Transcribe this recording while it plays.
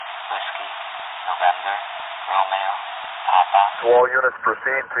Whiskey, November, Romeo, Papa. To all units,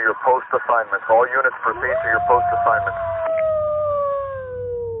 proceed to your post assignments. All units, proceed to your post assignments.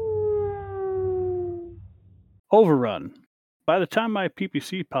 Overrun. By the time my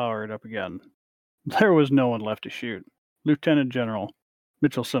PPC powered up again, there was no one left to shoot. Lieutenant General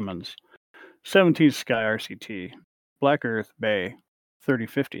Mitchell Simmons, 17th Sky RCT, Black Earth Bay,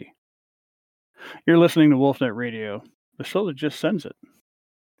 3050. You're listening to Wolfnet Radio, the show that just sends it.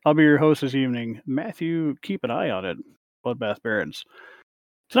 I'll be your host this evening, Matthew. Keep an eye on it, Bloodbath Barons.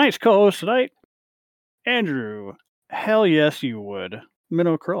 Tonight's co-host tonight, Andrew. Hell yes, you would.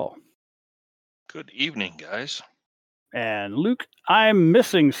 Minnow Kroll. Good evening, guys. And Luke, I'm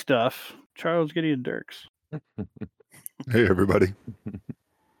missing stuff. Charles Gideon Dirks. Hey, everybody.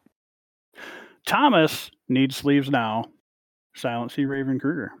 Thomas needs sleeves now. Silent Sea Raven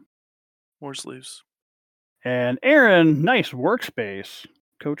Kruger. More sleeves. And Aaron, nice workspace.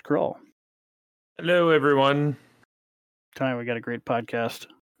 Coach Kroll. Hello, everyone. Tonight we got a great podcast.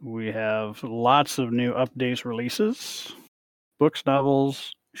 We have lots of new updates, releases, books,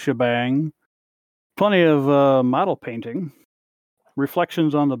 novels, shebang, plenty of model painting,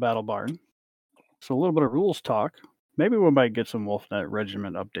 reflections on the Battle Barn. So a little bit of rules talk. Maybe we might get some Wolfnet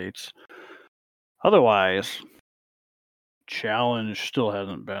Regiment updates. Otherwise, challenge still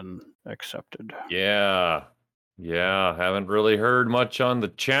hasn't been accepted. Yeah. Haven't really heard much on the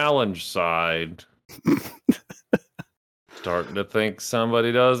challenge side. Starting to think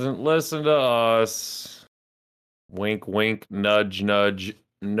somebody doesn't listen to us. Wink, wink, nudge, nudge.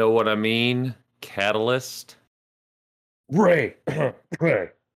 Know what I mean? Catalyst. Ray. Anyway,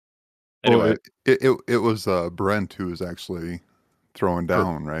 Well, it was Brent who was actually throwing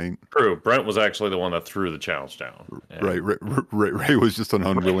down, right? true. Brent was actually the one that threw the challenge down. And Right. Ray was just an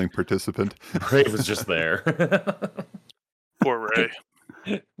unwilling participant. Ray was just there. Poor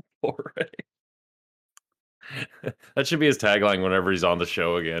Ray. Poor Ray. That should be his tagline whenever he's on the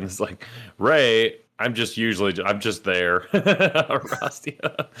show again. It's like, Ray, I'm just there.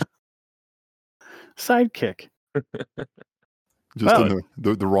 Rastia. Sidekick. Just Well, in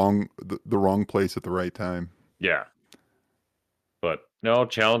the wrong place at the right time. Yeah. But no,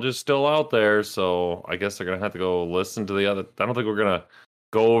 challenge is still out there, so I guess they're gonna have to go listen to the other. I don't think we're gonna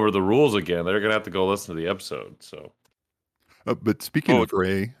go over the rules again. They're gonna have to go listen to the episode. So. But speaking of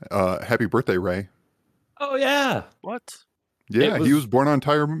Ray, happy birthday, Ray. Oh yeah. What? Yeah, he was born on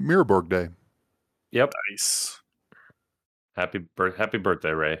Tyre Mirborg Day. Yep. Nice. Happy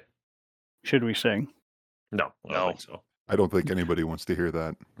birthday, Ray. should we sing? No, I don't think so. I don't think anybody wants to hear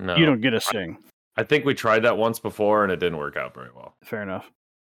that. No. You don't get to sing. I think we tried that once before and it didn't work out very well. Fair enough.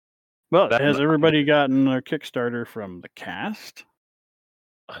 Well, That- has everybody gotten their Kickstarter from the cast?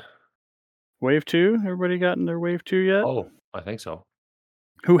 Wave 2? Everybody gotten their Wave 2 yet? Oh, I think so.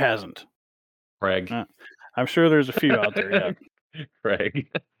 Who hasn't? Craig. I'm sure there's a few out there yet. Craig.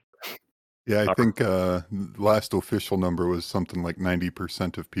 Yeah, I think the last official number was something like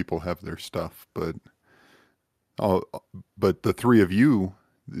 90% of people have their stuff, but the three of you,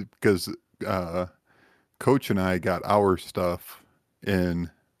 because Coach and I got our stuff in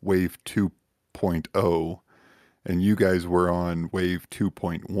Wave 2.0, and you guys were on Wave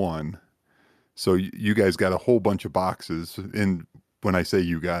 2.1. So you guys got a whole bunch of boxes. And when I say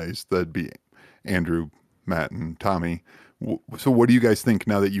you guys, that'd be Andrew, Matt, and Tommy. So what do you guys think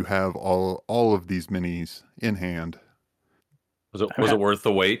now that you have all of these minis in hand? Was it worth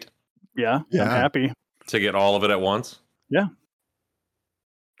the wait Yeah, Yeah. I'm happy. to get all of it at once?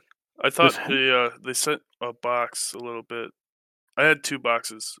 I thought they sent a box a little bit. I had two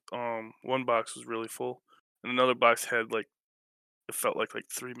boxes. One box was really full, and another box had it felt like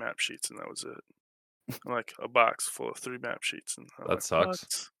three map sheets, and that was it. Like a box full of three map sheets, and I'm That like,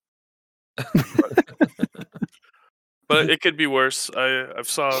 sucks. "What?" But it could be worse. I've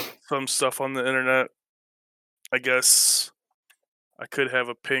saw some stuff on the internet. I guess I could have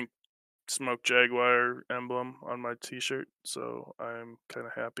a pink Smoke Jaguar emblem on my T-shirt, so I'm kind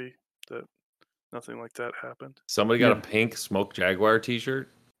of happy that nothing like that happened. Somebody got Yeah. a pink Smoke Jaguar t-shirt?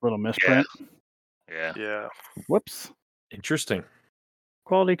 Little misprint. Yeah. Yeah, Whoops. Interesting.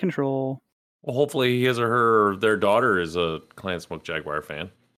 Quality control. Well, hopefully his or their daughter is a Clan Smoke Jaguar fan.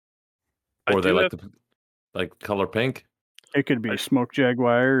 I Or they do like have- the color pink. It could be Smoke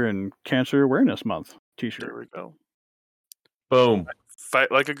Jaguar and Cancer Awareness Month there t-shirt. we go. Boom.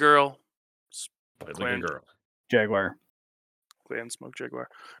 Fight like a girl. Like a Clan- girl. Jaguar. Clan Smoke Jaguar.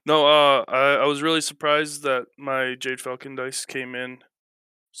 No, I was really surprised that my Jade Falcon dice came in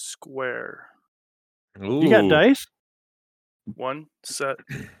square. Ooh. You got dice? One set.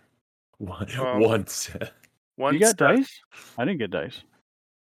 One Um, one set. One You got set. dice? I didn't get dice.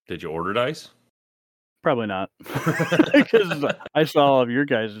 Did you order dice? Probably not, because I saw all of your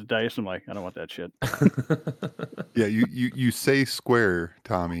guys' dice. I'm like, I don't want that shit. Yeah, you say square,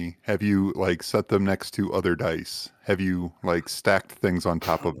 Tommy. Have you like set them next to other dice? Have you like stacked things on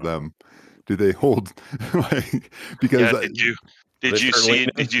top of them? Do they hold like because Yeah, did you see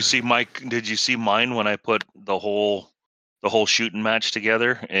Mike? Did you see mine when I put the whole shooting match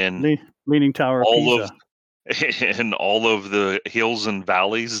together and Leaning Tower of all Pisa. of and all of the hills and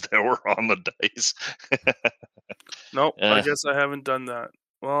valleys that were on the dice? Nope, I Eh. guess I haven't done that.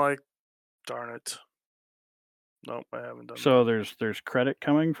 Well, darn it. Nope, I haven't done So that. there's credit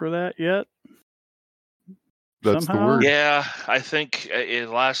coming for that yet? That's the Somehow? word. Yeah, I think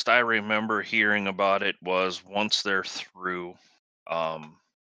last I remember hearing about it was once they're through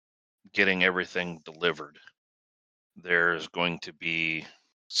getting everything delivered, there's going to be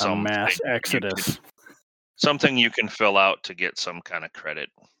A mass something exodus. something you can fill out to get some kind of credit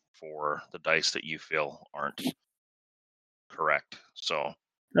for the dice that you feel aren't correct. So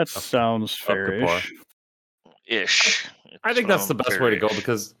That sounds up to par. fairish. ish. I think that's the best way to go fair-ish.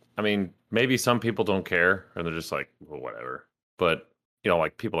 because I mean, maybe some people don't care and they're just like, well, whatever. But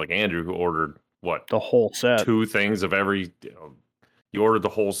like people like Andrew who ordered what The whole set. 2 things of every. You ordered the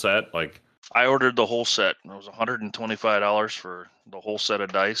whole set, like. I ordered the whole set. It was $125 for the whole set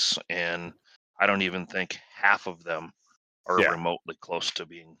of dice, and I don't even think half of them are Yeah. remotely close to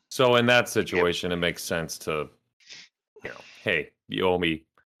being. So in that situation, it makes sense to, hey, you owe me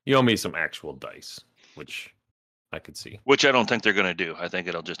some actual dice, which I could see. Which I don't think they're going to do. I think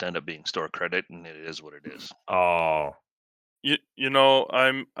it'll just end up being store credit, and it is what it is. Oh,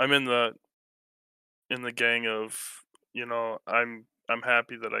 I'm in the gang of I'm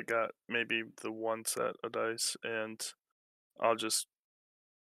happy that I got maybe the one set of dice, and I'll just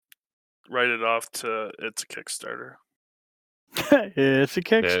write it off to it's a Kickstarter. It's a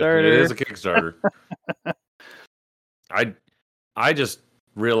Kickstarter. It is a Kickstarter. I just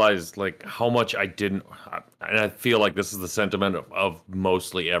realized like how much I didn't, and I feel like this is the sentiment of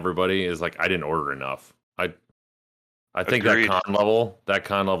mostly everybody is like I didn't order enough. I think Agreed. that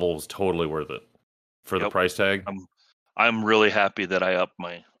con level was totally worth it for the price tag. I'm really happy that I upped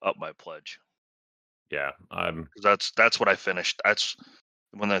my pledge. Yeah, that's what I finished. That's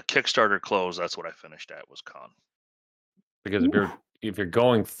when the Kickstarter closed. That's what I finished at was con. Because if you're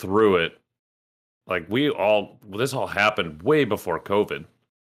going through it, like this all happened way before COVID.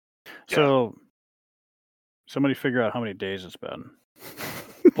 So somebody figure out how many days it's been.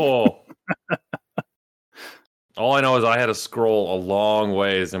 Oh. All I know is I had to scroll a long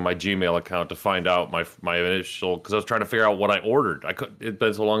ways in my Gmail account to find out my initial, because I was trying to figure out what I ordered. It'd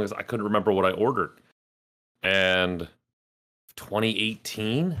been so long as I couldn't remember what I ordered. And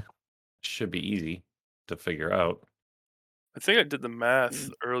 2018 should be easy to figure out. I think I did the math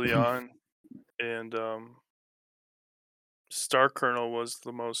early on, and Star Kernel was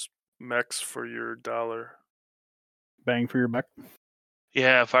the most mechs for your dollar. Bang for your buck.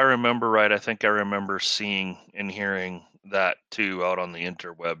 Yeah, if I remember right, I think I remember seeing and hearing that too out on the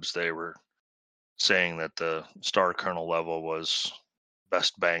interwebs. They were saying that the Star Kernel level was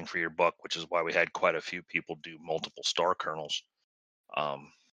best bang for your buck, which is why we had quite a few people do multiple Star Kernels.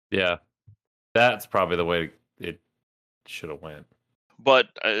 Yeah, that's probably the way it should have went. But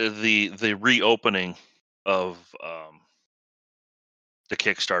the reopening of the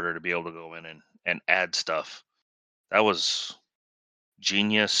Kickstarter to be able to go in and add stuff, that was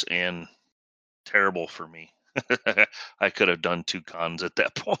genius and terrible for me. I could have done 2 cons at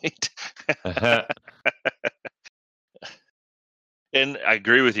that point. And I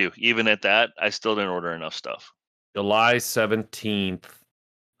agree with you. Even at that, I still didn't order enough stuff. July 17th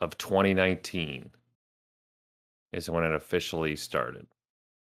of 2019 is when it officially started.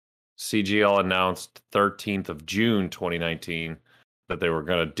 CGL announced 13th of June 2019 that they were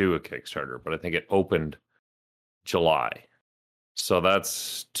going to do a Kickstarter, but I think it opened July. So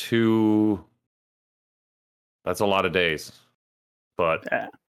that's a lot of days. But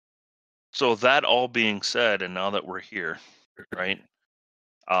so that all being said, and now that we're here, right?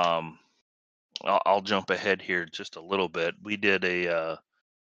 I'll jump ahead here just a little bit. We did a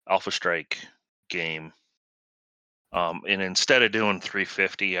Alpha Strike game, and instead of doing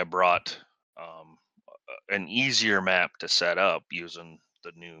 350, I brought an easier map to set up using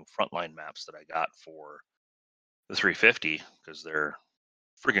the new frontline maps that I got for the 350 because they're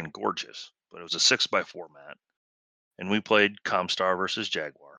friggin' gorgeous. But it was a 6x4 map, and we played Comstar versus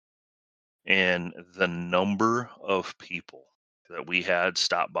Jaguar, and the number of people that we had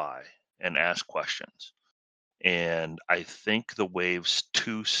stop by and ask questions. And I think the Waves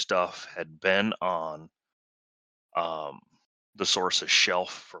 2 stuff had been on the Source's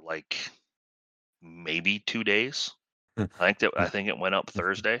shelf for like maybe 2 days. I think it went up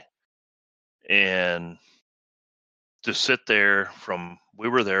Thursday, and to sit there we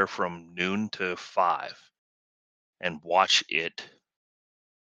were there from noon to 5 and watch it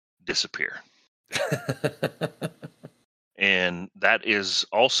disappear. And that is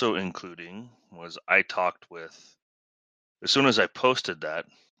also including I talked with, as soon as I posted that,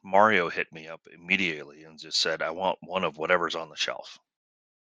 Mario hit me up immediately and just said, I want one of whatever's on the shelf,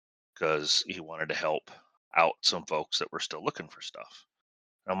 because he wanted to help out some folks that were still looking for stuff.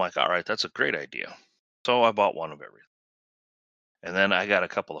 And I'm like, all right, that's a great idea. So I bought one of everything. And then I got a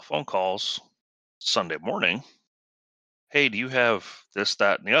couple of phone calls Sunday morning. Hey, do you have this,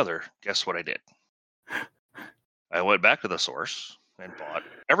 that, and the other? Guess what I did? I went back to the Source and bought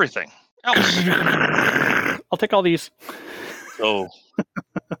everything else. I'll take all these. So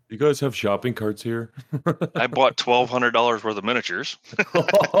You guys have shopping carts here? I bought $1,200 worth of miniatures.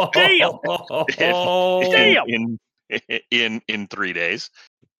 Damn! in 3 days,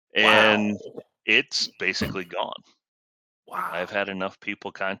 and it's basically gone. Wow. I've had enough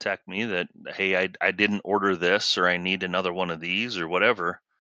people contact me that, hey, I didn't order this, or I need another one of these, or whatever,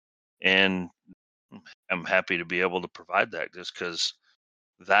 and I'm happy to be able to provide that, just because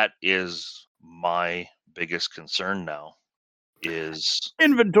that is my biggest concern now, is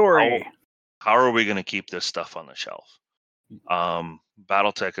Inventory. how are we going to keep this stuff on the shelf?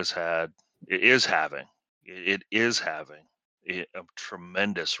 BattleTech is having a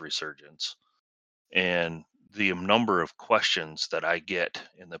tremendous resurgence, and the number of questions that I get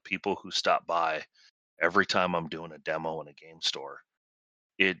and the people who stop by every time I'm doing a demo in a game store,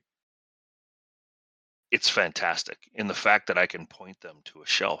 it's fantastic. And the fact that I can point them to a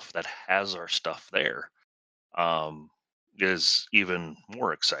shelf that has our stuff there is even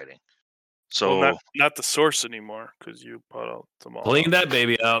more exciting. So not the Source anymore, because you put out them all. Clean that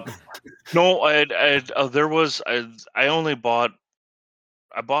baby out. no, I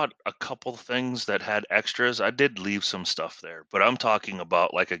bought a couple things that had extras. I did leave some stuff there, but I'm talking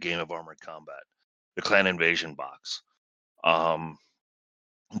about like a Game of Armored Combat, the Clan Invasion box,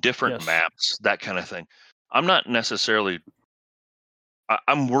 different maps, that kind of thing. I'm not necessarily.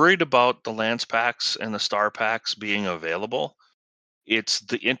 I'm worried about the Lance packs and the Star packs being available. It's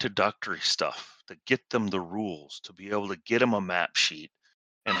the introductory stuff to get them the rules, to be able to get them a map sheet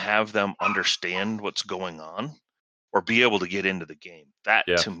and have them understand what's going on, or be able to get into the game. That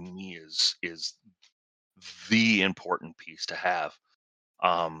to me is the important piece to have.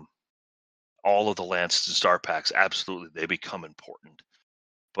 All of the Lance and Star packs, absolutely, they become important.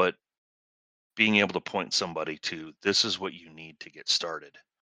 But being able to point somebody to, this is what you need to get started,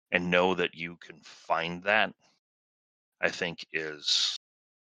 and know that you can find that, I think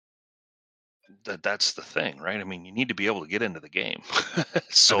that's the thing, right? I mean, you need to be able to get into the game.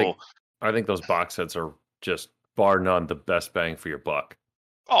 So I think those box sets are just bar none the best bang for your buck.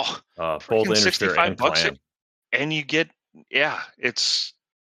 Both Innister and Clan. And you get, it's,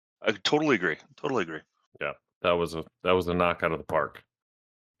 I totally agree. Yeah, that was a knock out of the park.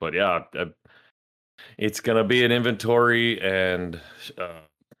 But yeah, it's gonna be an inventory and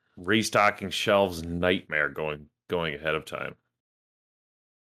restocking shelves nightmare going ahead of time.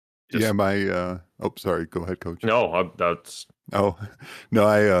 Sorry, go ahead, Coach. No,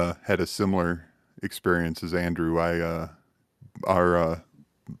 I had a similar experience as Andrew. Our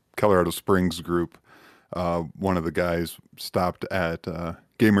Colorado Springs group, one of the guys stopped at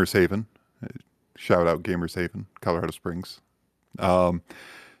Gamers Haven. Shout out Gamers Haven, Colorado Springs.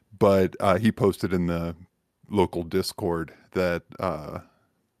 But he posted in the local Discord that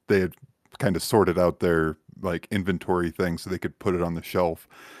they had kind of sorted out their like inventory thing so they could put it on the shelf.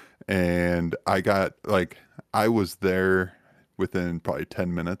 And I was there within probably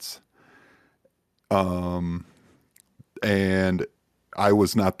 10 minutes. And I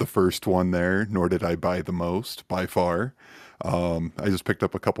was not the first one there, nor did I buy the most by far. I just picked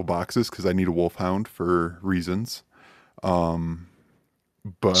up a couple boxes because I need a Wolfhound for reasons.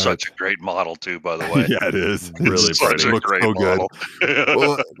 But such a great model too, by the way. Yeah, it is. Really such a great model.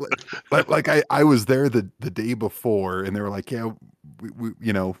 Well, like I was there the day before, and they were like, yeah,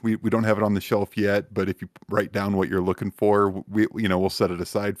 we don't have it on the shelf yet, but if you write down what you're looking for, we'll set it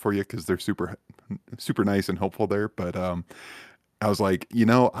aside for you, because they're super nice and helpful there. But I was like,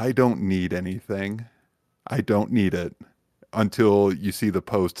 I don't need anything. I don't need it until you see the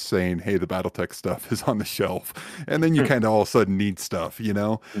post saying, hey, the BattleTech stuff is on the shelf. And then you kind of all of a sudden need stuff,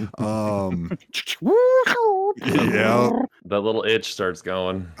 Yeah. That little itch starts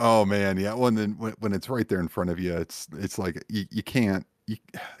going. Oh man. Yeah. When it's right there in front of you, it's like, you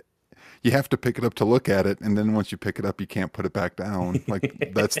you have to pick it up to look at it, and then once you pick it up, you can't put it back down.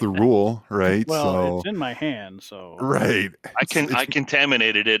 Like that's the rule, right? Well, so it's in my hand, so right, I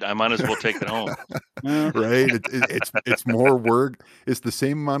contaminated it. I might as well take it home. right. It's more work. It's the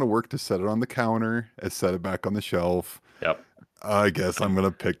same amount of work to set it on the counter as set it back on the shelf. Yep. I guess I'm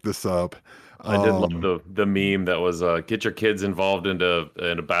gonna pick this up. I did love the meme that was get your kids involved into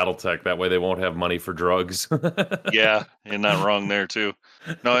BattleTech, that way they won't have money for drugs. Yeah, you're not wrong there too.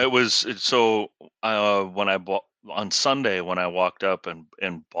 No, it was so when I bought on Sunday when I walked up and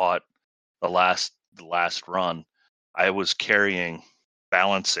bought the last run, I was carrying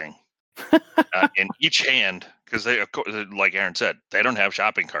balancing in each hand because they, of course, like Aaron said, they don't have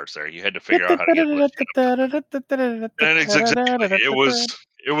shopping carts there. You had to figure out how to get and it's exactly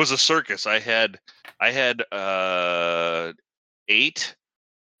it was a circus. I had 8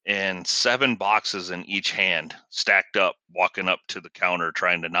 and 7 boxes in each hand stacked up, walking up to the counter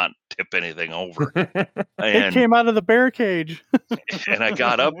trying to not tip anything over. it And came out of the bear cage. and I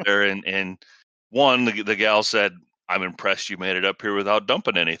got up there and one, the gal said, "I'm impressed you made it up here without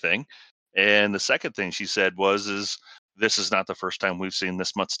dumping anything." And the second thing she said is this is not the first time we've seen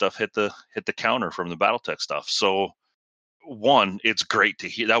this much stuff hit the counter from the BattleTech stuff. So one, it's great to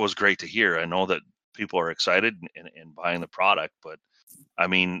hear. That was great to hear. I know that people are excited in buying the product, but I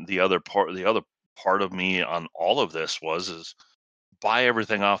mean the other part of me on all of this is buy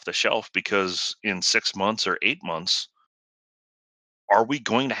everything off the shelf, because in 6 months or 8 months, are we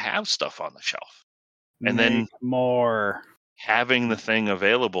going to have stuff on the shelf? And then Make more. having the thing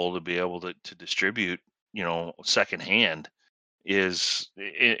available to be able to distribute, secondhand is,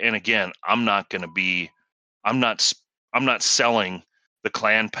 and again, I'm not selling the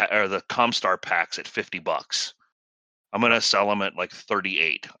clan or the Comstar packs at $50. I'm going to sell them at like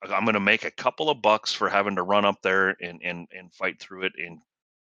 38. I'm going to make a couple of bucks for having to run up there and fight through it in,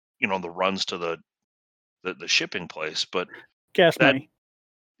 the runs to the shipping place. But Gas money.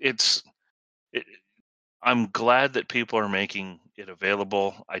 I'm glad that people are making it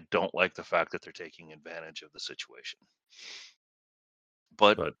available. I don't like the fact that they're taking advantage of the situation.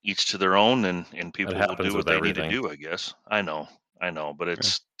 But each to their own, and people will do what they need to do, I guess. I know, but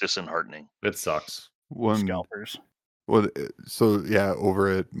it's disheartening. It sucks. Scalpers. Well, so yeah, over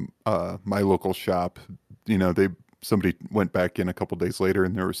at my local shop, somebody went back in a couple days later,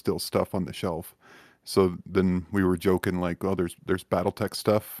 and there was still stuff on the shelf. So then we were joking like, "Well, there's BattleTech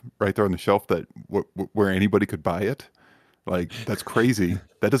stuff right there on the shelf that where anybody could buy it." Like that's crazy.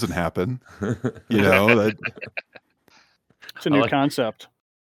 That doesn't happen. That It's a new concept.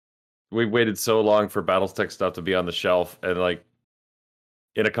 We waited so long for BattleTech stuff to be on the shelf, and like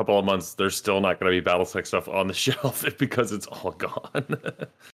in a couple of months, there's still not going to be BattleTech stuff on the shelf because it's all gone.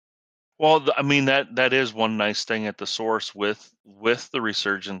 Well, I mean that is one nice thing at the source with the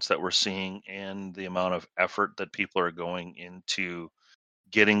resurgence that we're seeing and the amount of effort that people are going into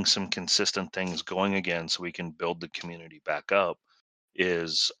getting some consistent things going again, so we can build the community back up.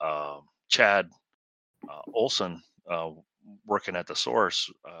 Is Chad Olson working at the source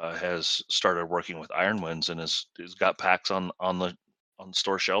has started working with Iron Winds and has got packs on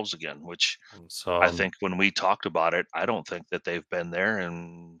store shelves again, which I think when we talked about it, I don't think that they've been there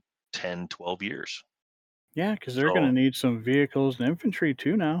in 10, 12 years. Yeah, because they're going to need some vehicles and infantry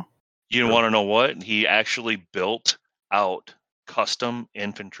too now. You want to know what? He actually built out custom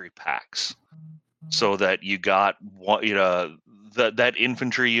infantry packs so that you got that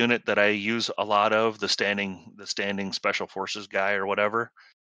infantry unit that I use a lot of, the standing special forces guy or whatever.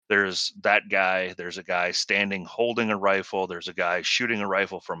 There's that guy, there's a guy standing holding a rifle, there's a guy shooting a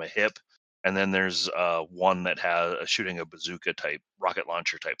rifle from a hip, and then there's one that has shooting a bazooka type rocket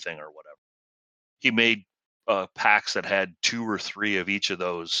launcher type thing or whatever. He made packs that had 2 or 3 of each of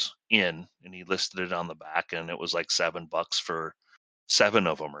those in, and he listed it on the back, and it was like $7 for 7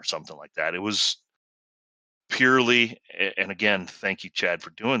 of them or something like that. It was purely, and again, thank you, Chad, for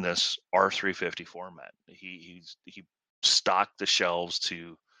doing this, R350 format. He stocked the shelves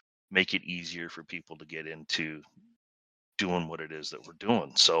to make it easier for people to get into doing what it is that we're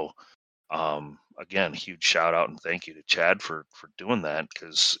doing. So again, huge shout out and thank you to Chad for doing that,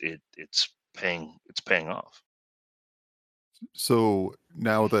 because it's paying off. So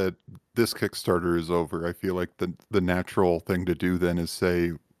now that this Kickstarter is over, I feel like the natural thing to do then is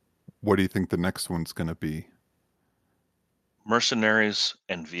say, what do you think the next one's going to be? Mercenaries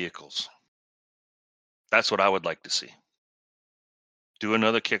and vehicles. That's what I would like to see. Do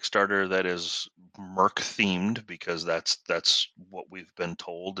another Kickstarter that is Merc themed, because that's what we've been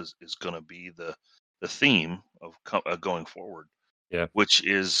told is going to be the theme of going forward. Yeah, which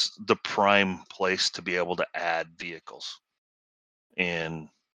is the prime place to be able to add vehicles and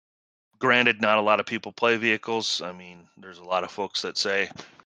Granted, not a lot of people play vehicles. I mean, there's a lot of folks that say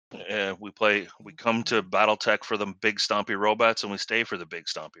we come to BattleTech for the big stompy robots, and we stay for the big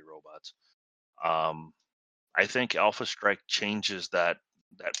stompy robots. I think Alpha Strike changes that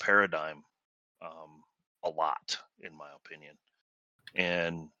paradigm a lot, in my opinion.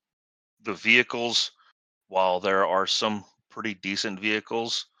 And the vehicles, while there are some pretty decent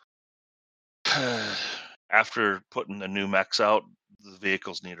vehicles, after putting the new mechs out, the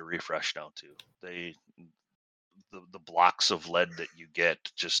vehicles need a refresh now too. The blocks of lead that you get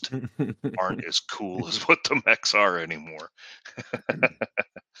just aren't as cool as what the mechs are anymore.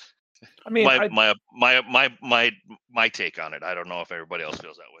 I mean, my take on it. I don't know if everybody else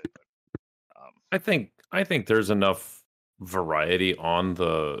feels that way, but I think there's enough variety on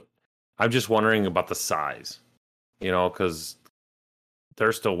the. I'm just wondering about the size, because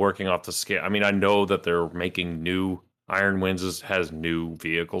they're still working off the scale. I mean, I know that they're making new Iron Winds has new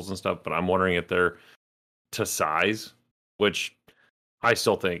vehicles and stuff, but I'm wondering if they're to size, which I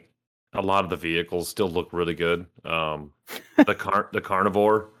still think a lot of the vehicles still look really good. The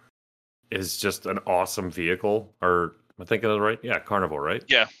Carnivore is just an awesome vehicle. Or am I thinking of it right? Yeah, Carnivore, right?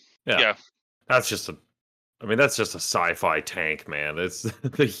 Yeah. That's just a sci-fi tank, man. It's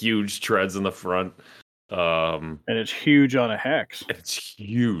the huge treads in the front. And it's huge on a Hex. It's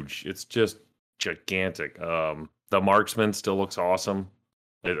huge. It's just gigantic. The Marksman still looks awesome.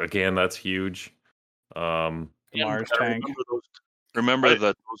 Again, that's huge. The Mars tank. Remember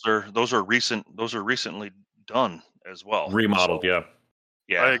that those are recently done as well. Remodeled, so,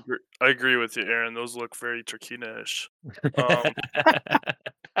 yeah. I agree with you, Aaron. Those look very Turkina-ish.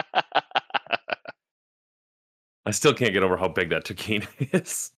 I still can't get over how big that Turkina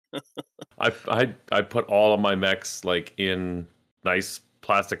is. I put all of my mechs like in nice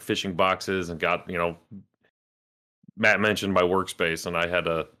plastic fishing boxes and got, Matt mentioned my workspace, and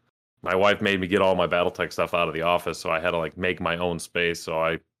my wife made me get all my BattleTech stuff out of the office, so I had to like make my own space. So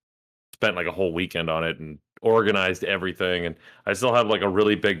I spent like a whole weekend on it and organized everything. And I still have like a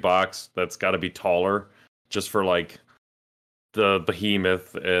really big box that's got to be taller, just for like the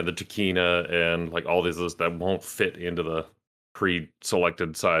Behemoth and the Turkina and like all these lists that won't fit into the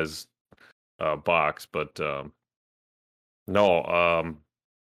pre-selected size box. But no,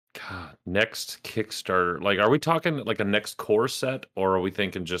 God, next Kickstarter, like, are we talking like a next core set, or are we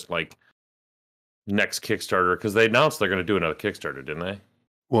thinking just like next Kickstarter? Because they announced they're going to do another Kickstarter, didn't they?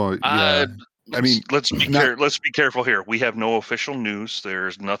 Well, yeah. Let's be careful here. We have no official news.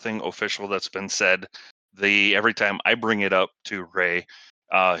 There's nothing official that's been said. Every time I bring it up to Ray,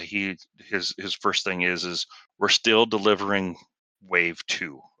 his first thing is we're still delivering Wave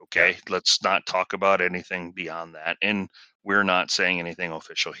 2. Okay, let's not talk about anything beyond that. And we're not saying anything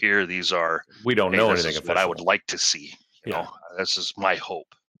official here. We don't know anything official. What I would like to see. You know, this is my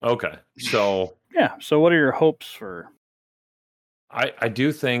hope. Okay, so yeah. So what are your hopes for? I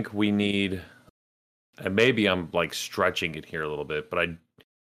do think we need, and maybe I'm like stretching it here a little bit, but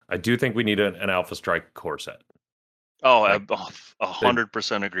I do think we need an Alpha Strike core set. Oh, I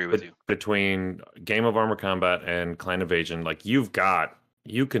 100% agree with you. Between Game of Armor Combat and Clan Invasion, like you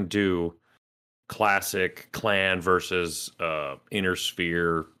can do classic clan versus inner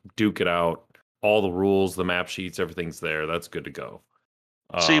sphere, duke it out, all the rules, the map sheets, everything's there. That's good to go.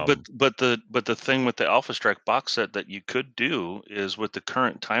 See, but the thing with the Alpha Strike box set that you could do is with the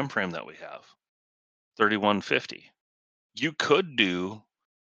current time frame that we have, 3150. You could do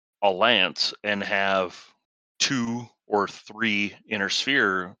a Lance and have 2 or 3 inner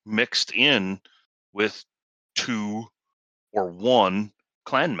sphere mixed in with 2 or 1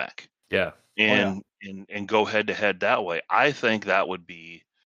 clan mech. Yeah. And go head to head that way. I think that would be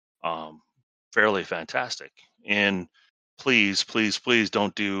fairly fantastic. And please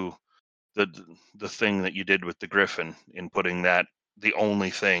don't do the thing that you did with the Griffin in putting that the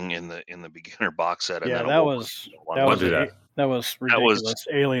only thing in the beginner box set. And Yeah, then that was ridiculous.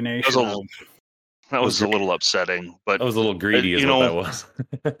 Alienation. That was a little upsetting, but that was a little greedy. Is what that was.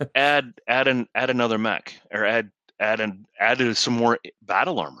 add another mech, or add some more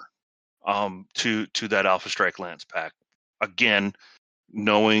battle armor to that Alpha Strike Lance pack. Again,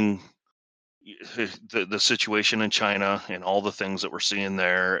 knowing the situation in China and all the things that we're seeing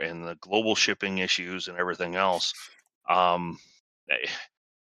there and the global shipping issues and everything else,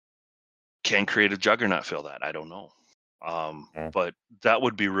 can create a juggernaut feel that? I don't know. But that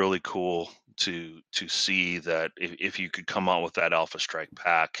would be really cool to see that if you could come out with that Alpha Strike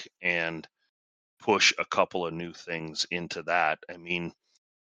pack and push a couple of new things into that. I mean,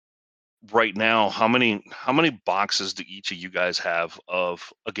 right now, how many boxes do each of you guys have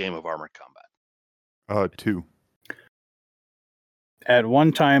of a Game of Armored Combat? 2. At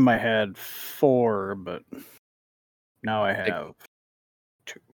one time, I had 4, but now I have.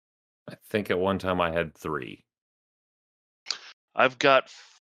 I think at one time I had 3. I've got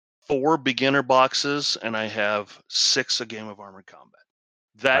 4 beginner boxes, and I have 6 a Game of Armored Combat.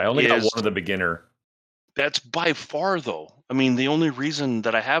 I only got one of the beginner. That's by far, though. I mean, the only reason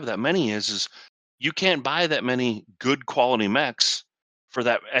that I have that many is you can't buy that many good quality mechs for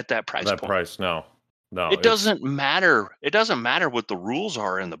that at that price That point. price, no. It doesn't matter. It doesn't matter what the rules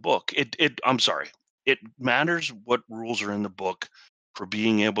are in the book. I'm sorry. It matters what rules are in the book for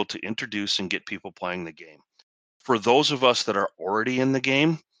being able to introduce and get people playing the game. For those of us that are already in the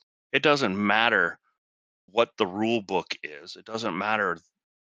game, it doesn't matter what the rule book is. It doesn't matter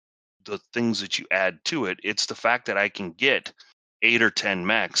the things that you add to it. It's the fact that I can get 8 or 10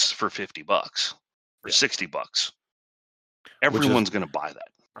 mechs for $50 or $60. Everyone's going to buy that.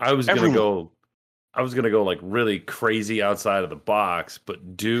 I was going to go like really crazy outside of the box,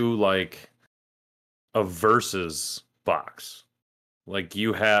 but do like a versus box. Like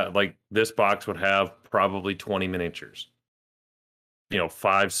this box would have probably 20 miniatures.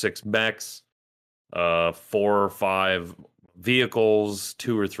 5, 6 mechs, 4 or 5 vehicles,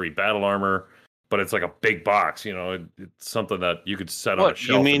 2 or 3 battle armor, but it's like a big box. It's something that you could set on a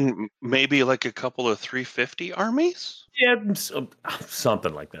shelf. You mean maybe like a couple of 350 armies? Yeah,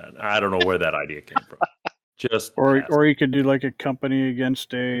 something like that. I don't know where that idea came from. Just or you could do like a company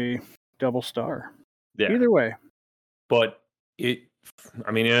against a double star. Yeah. Either way. But it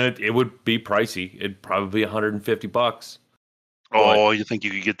would be pricey. It'd probably be $150. Oh, you think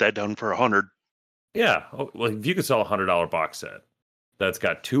you could get that done for $100? Yeah. Well, if you could sell a $100 box set that's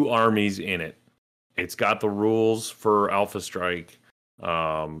got 2 armies in it, it's got the rules for Alpha Strike.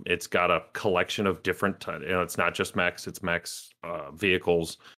 It's got a collection of different, it's not just mechs, it's mechs,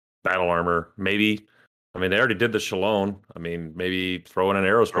 vehicles, battle armor. Maybe, they already did the Shalone. Maybe throw in an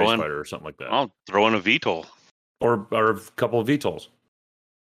aerospace fighter or something like that. I'll throw in a VTOL. Or a couple of VTOLs.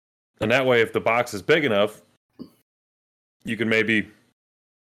 And that way, if the box is big enough, you can maybe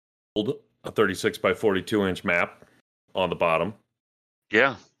hold a 36 by 42 inch map on the bottom.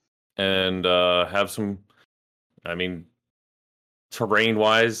 Yeah. And have some, terrain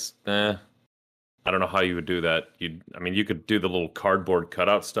wise, I don't know how you would do that. You could do the little cardboard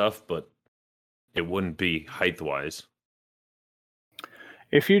cutout stuff, but it wouldn't be height wise.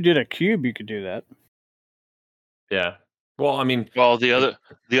 If you did a cube, you could do that. Yeah. Well, the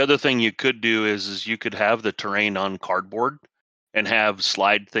other thing you could do is you could have the terrain on cardboard and have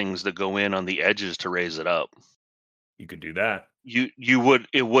slide things that go in on the edges to raise it up. You could do that.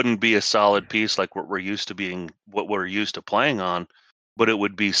 It wouldn't be a solid piece like what we're used to playing on, but it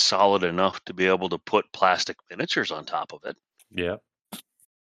would be solid enough to be able to put plastic miniatures on top of it. Yeah.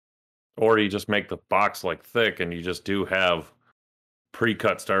 Or you just make the box like thick and you just do have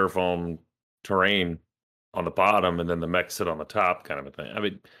pre-cut styrofoam terrain on the bottom and then the mech sit on the top kind of a thing.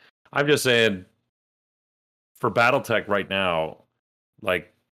 I'm just saying for BattleTech right now,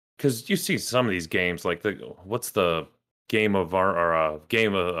 like, because you see some of these games, like what's the Game of Thrones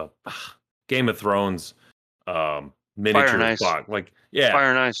miniatures box? Like, yeah, Fire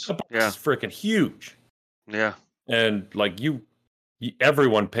and Ice. The box is freaking huge. Yeah, and like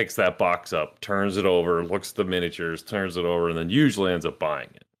everyone picks that box up, turns it over, looks at the miniatures, turns it over, and then usually ends up buying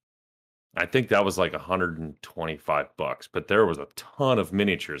it. I think that was like $125, but there was a ton of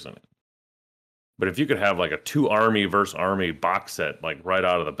miniatures in it. But if you could have like a 2 army versus army box set, like right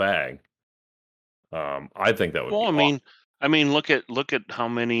out of the bag, I think that would. Well,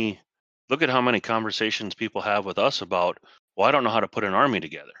 look at how many conversations people have with us about. Well, I don't know how to put an army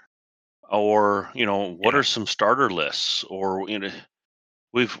together, or what are some starter lists, or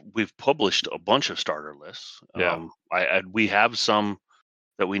we've published a bunch of starter lists. Yeah, we have some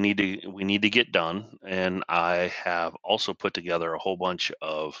that we need to get done, and I have also put together a whole bunch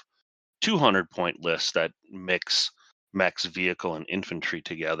of 200-point lists that mix mechs, vehicle, and infantry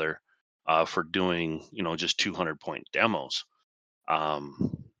together for doing just 200-point demos.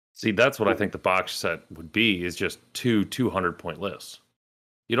 See, that's what I think the box set would be, is just 2 200-point lists.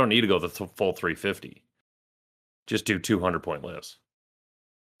 You don't need to go the full 350. Just do 200-point lists.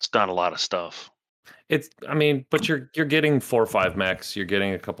 It's not a lot of stuff. But you're getting 4 or 5 mechs, you're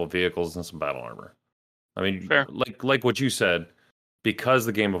getting a couple of vehicles and some battle armor. Fair. Like what you said, because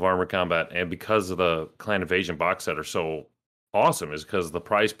the Game of Armored Combat and because of the Clan Invasion box set are so awesome, is because of the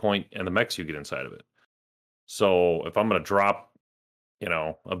price point and the mechs you get inside of it. So if I'm going to drop,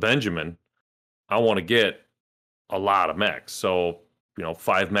 a Benjamin, I want to get a lot of mechs. So,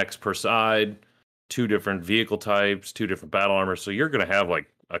 5 mechs per side, 2 different vehicle types, 2 different battle armor. So you're going to have like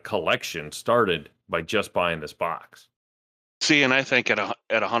a collection started by just buying this box. See, and I think at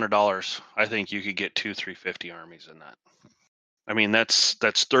 $100, I think you could get 2 350 armies in that. I mean, that's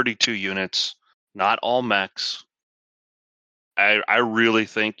 32 units, not all mechs. I really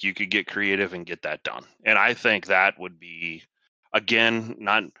think you could get creative and get that done. And I think that would be, again,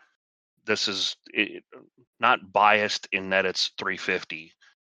 not biased in that it's 350.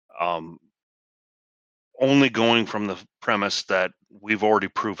 Only going from the premise that we've already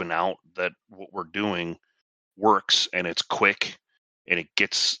proven out that what we're doing works and it's quick and it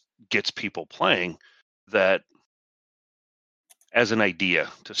gets people playing, that as an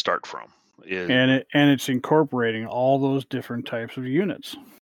idea to start from. And it's incorporating all those different types of units.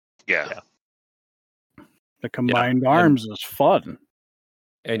 Yeah. The combined arms is fun.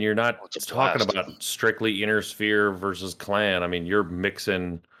 And you're not It's a talking blast. about strictly Inner Sphere versus Clan. I mean, you're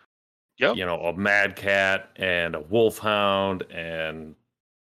mixing, Yep. you know, a Mad Cat and a Wolfhound and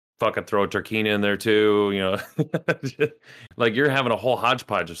fucking throw a Turkina in there too. You know, like you're having a whole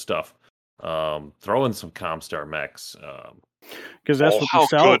hodgepodge of stuff. Throw in some Comstar mechs. Because that's what the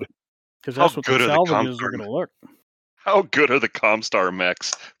salvage. Because that's what the salvages are going to look. How good are the Comstar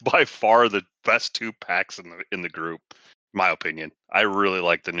mechs? By far the best 2 packs in the group, in my opinion. I really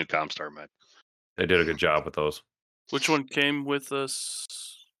like the new Comstar mech. They did a good job with those. Which one came with us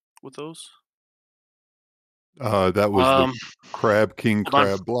with those? That was the King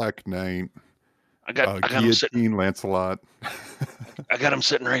Crab Black Knight. I got him sitting. Guillotine Lancelot. I got him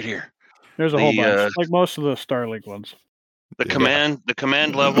sitting right here. There's a whole bunch, like most of the Star League ones. The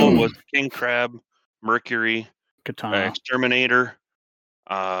command level was King Crab, Mercury, Katana, Exterminator,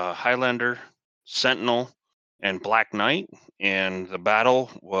 Highlander, Sentinel, and Black Knight. And the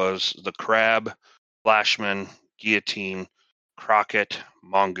battle was the Crab, Flashman, Guillotine, Crockett,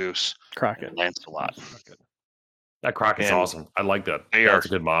 Mongoose, and Lancelot. That Crockett's awesome. I like that. That's a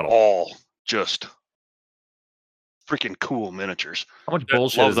good model. All just freaking cool miniatures. How much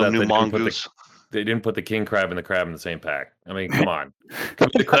bullshit is that? New Mongoose. They didn't put the King Crab and the Crab in the same pack. I mean, come on. Come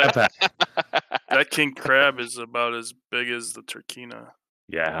to the Crab pack. That King Crab is about as big as the Turkina.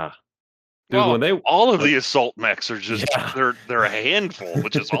 Yeah. Dude, well, all of the assault mechs are just they're a handful,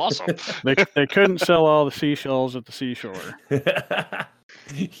 which is awesome. They couldn't sell all the seashells at the seashore.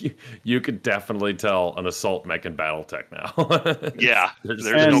 You could definitely tell an assault mech in BattleTech now. Yeah, there's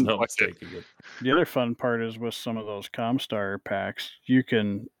no mistaking it. The other fun part is with some of those Comstar packs, you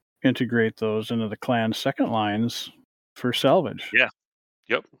can integrate those into the clan second lines for salvage. Yeah.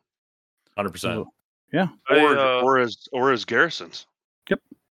 Yep. 100%. Yeah. Or as garrisons. Yep.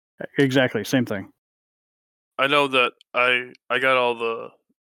 Exactly. Same thing. I know that I got all the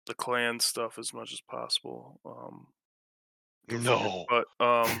clan stuff as much as possible. No. But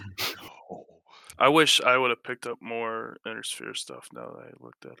I wish I would have picked up more Inner Sphere stuff now that I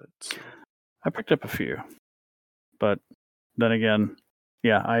looked at it. So. I picked up a few. But then again,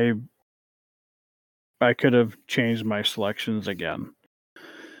 yeah, I could have changed my selections again.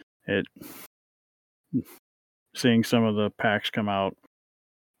 Seeing some of the packs come out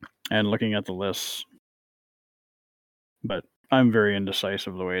and looking at the lists. But I'm very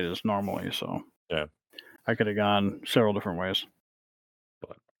indecisive the way it is normally, so yeah, I could have gone several different ways.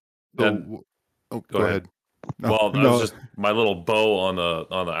 Then, go ahead. Well, no. Just my little bow on the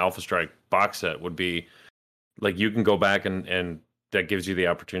Alpha Strike box set would be like you can go back and that gives you the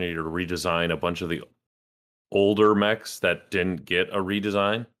opportunity to redesign a bunch of the older mechs that didn't get a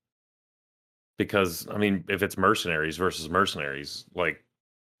redesign. Because I mean, if it's mercenaries versus mercenaries, like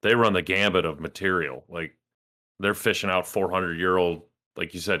they run the gambit of material. Like they're fishing out 400-year-old,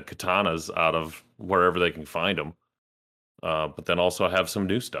 like you said, katanas out of wherever they can find them. But then also have some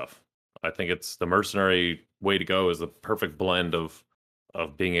new stuff. I think it's the mercenary way to go is the perfect blend of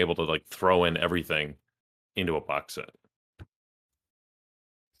being able to like throw in everything into a box set.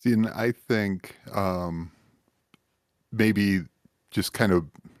 See, and I think maybe just kind of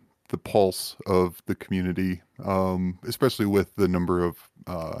the pulse of the community, especially with the number of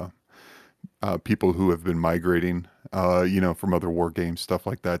people who have been migrating, from other war games, stuff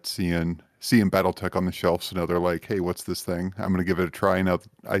like that, seeing BattleTech on the shelf. So now they're like, hey, what's this thing? I'm going to give it a try now that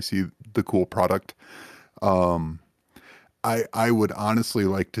I see the cool product. I would honestly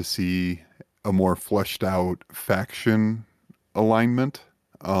like to see a more fleshed out faction alignment.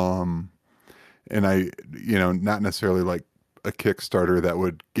 And not necessarily like a Kickstarter that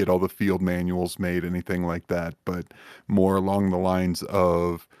would get all the field manuals made, anything like that, but more along the lines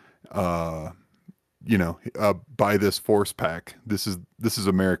of, buy this force pack. This is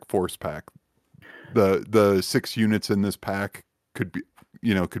a Merrick force pack. The 6 units in this pack could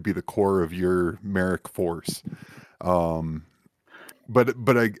be the core of your Merrick force. But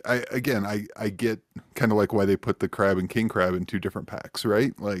I again I get kind of like why they put the crab and king crab in 2 different packs,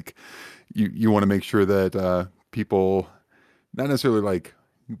 right? Like you want to make sure that people not necessarily like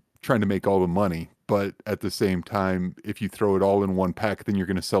trying to make all the money, but at the same time, if you throw it all in one pack, then you're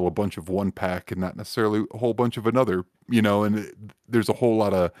going to sell a bunch of one pack and not necessarily a whole bunch of another, and there's a whole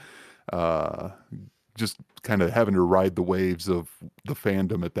lot of just kind of having to ride the waves of the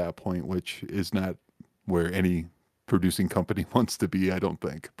fandom at that point, which is not where any producing company wants to be, I don't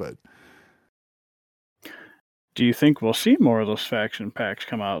think. But Do you think we'll see more of those faction packs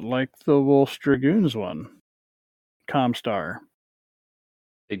come out, like the Wolf's Dragoons one? Comstar.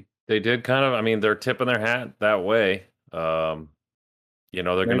 They did kind of. I mean, they're tipping their hat that way. They're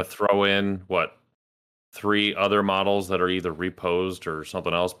going to throw in 3 other models that are either reposed or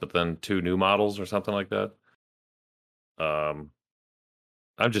something else, but then 2 new models or something like that. I'm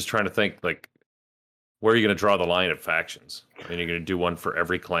just trying to think, like, where are you going to draw the line at factions? I mean, you're going to do one for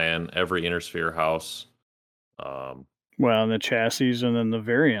every clan, every Intersphere house. Well, and the chassis and then the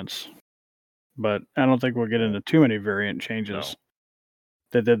variants. But I don't think we'll get into too many variant changes. No.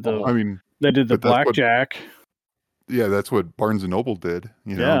 They did the I mean, they did the but that's what- blackjack. yeah, that's what Barnes and Noble did.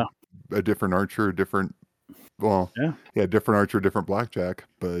 Yeah. A different archer, a different different archer, different blackjack.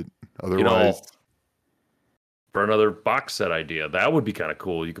 But otherwise, for another box set idea, that would be kind of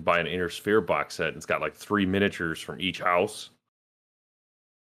cool. You could buy an Intersphere box set, and it's got like 3 miniatures from each house,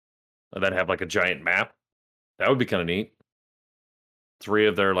 and then have like a giant map. That would be kind of neat. 3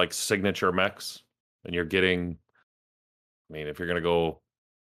 of their like signature mechs, and you're getting. I mean, if you're gonna go,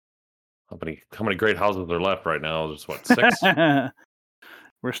 how many great houses are left right now? There's 6.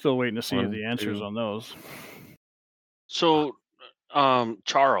 We're still waiting to see 1, the answers 2. on those. So,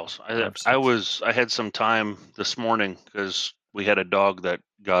 Charles, I had some time this morning because we had a dog that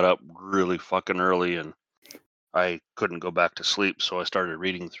got up really fucking early and I couldn't go back to sleep. So I started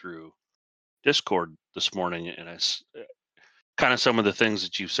reading through Discord this morning, and kind of some of the things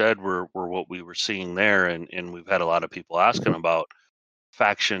that you said were what we were seeing there, and we've had a lot of people asking about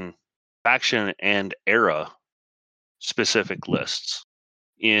faction and era specific lists.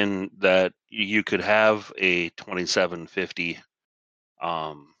 In that you could have a 2750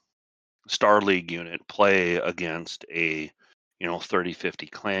 Star League unit play against a 3050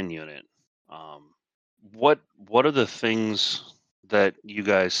 clan unit. What are the things that you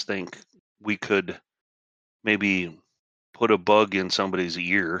guys think we could maybe put a bug in somebody's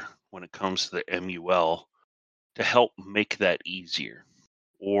ear when it comes to the MUL to help make that easier?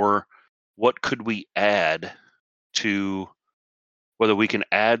 Or what could we add to, whether we can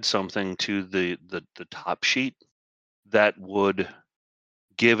add something to the top sheet that would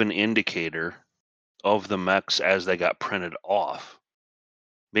give an indicator of the mechs as they got printed off,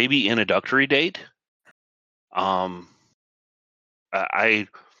 maybe introductory date. I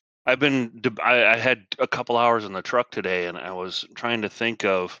had a couple hours in the truck today, and I was trying to think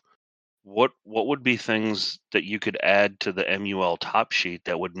of what would be things that you could add to the MUL top sheet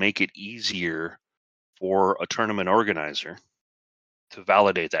that would make it easier for a tournament organizer to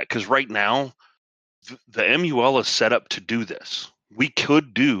validate that. Because right now, the MUL is set up to do this. We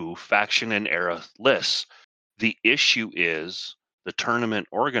could do faction and era lists. The issue is the tournament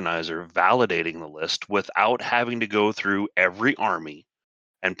organizer validating the list without having to go through every army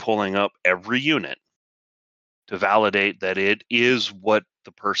and pulling up every unit to validate that it is what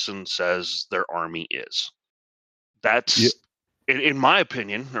the person says their army is. That's, in my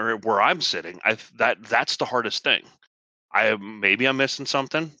opinion, or where I'm sitting, that's the hardest thing. Maybe I'm missing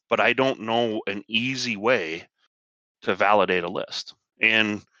something, but I don't know an easy way to validate a list.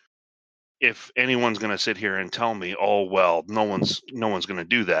 And if anyone's going to sit here and tell me, "Oh well, no one's going to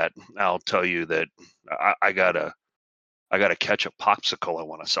do that," I'll tell you that I got a ketchup popsicle I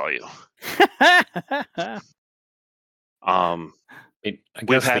want to sell you.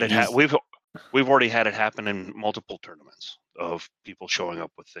 We've already had it happen in multiple tournaments of people showing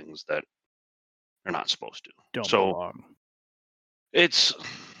up with things that they're not supposed to. Don't so belong.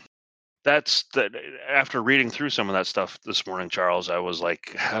 That's after reading through some of that stuff this morning, Charles, I was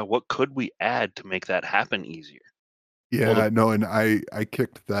like, what could we add to make that happen easier? Yeah, no, and I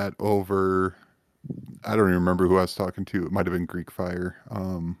kicked that over. I don't even remember who I was talking to. It might have been Greek Fire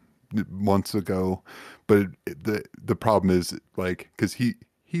months ago, but the problem is like because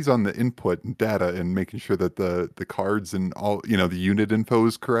he's on the input and data and making sure that the cards and all the unit info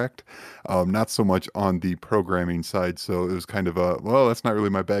is correct, not so much on the programming side. So it was kind of well, that's not really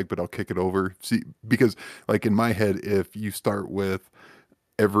my bag, but I'll kick it over. See, because like in my head, if you start with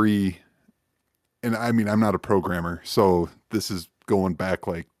and I mean I'm not a programmer, so this is going back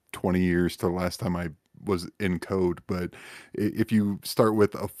like 20 years to the last time I was in code, but if you start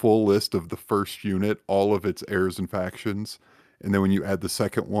with a full list of the first unit, all of its heirs and factions, and then when you add the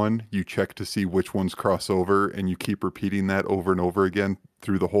second one, you check to see which ones cross over, and you keep repeating that over and over again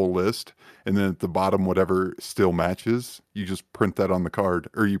through the whole list. And then at the bottom, whatever still matches, you just print that on the card,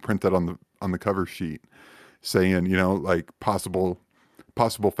 or you print that on the cover sheet, saying, you know, like possible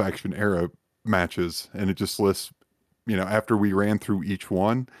faction era matches, and it just lists, you know, after we ran through each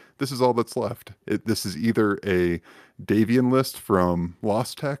one, this is all that's left. This is either a Davian list from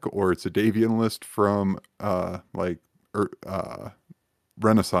Lost Tech, or it's a Davian list from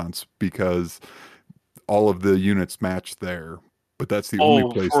Renaissance, because all of the units match there. But that's the only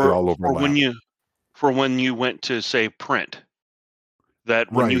place they all overlap. For when you went to say print,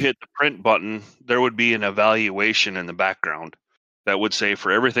 that when you Right. hit the print button, there would be an evaluation in the background that would say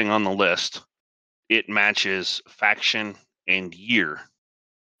for everything on the list, it matches faction and year.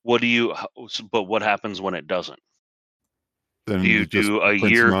 But what happens when it doesn't? Then Do you it just do a prints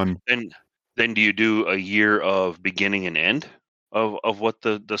year none. then do you do a year of beginning and end of what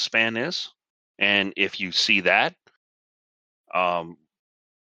the span is? And if you see that,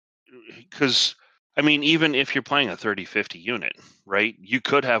 because I mean, even if you're playing a 30-50 unit, right? You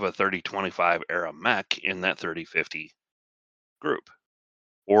could have a 30-25 era mech in that 30-50 group.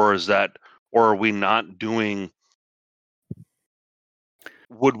 Or are we not doing?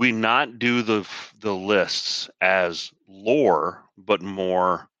 Would we not do the lists as lore, but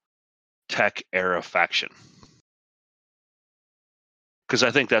more tech era faction? Because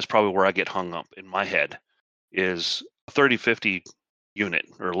I think that's probably where I get hung up in my head. Is a 30-50 unit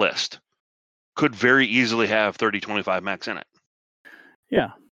or list could very easily have 30-25 mechs in it. Yeah.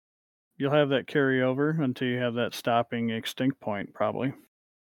 You'll have that carryover until you have that stopping extinct point, probably.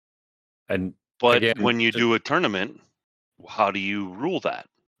 But Again, when you do a tournament, how do you rule that,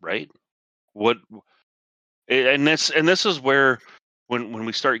 right? And this is where when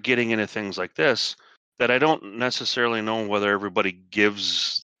we start getting into things like this, that I don't necessarily know whether everybody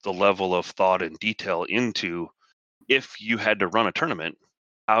gives the level of thought and detail into, if you had to run a tournament,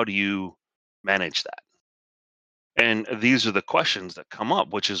 how do you manage that? And these are the questions that come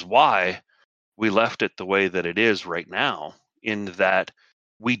up, which is why we left it the way that it is right now, in that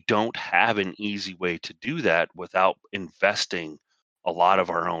we don't have an easy way to do that without investing a lot of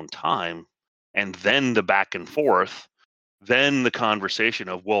our own time, and then the back and forth, then the conversation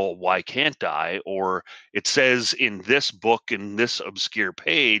of, well, why can't I? Or it says in this book, in this obscure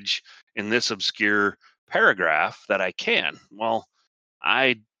page, in this obscure paragraph that I can. Well,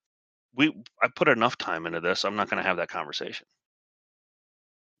 I put enough time into this. I'm not going to have that conversation.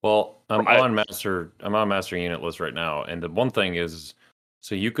 Well, I'm Right. on master unit list right now, and the one thing is,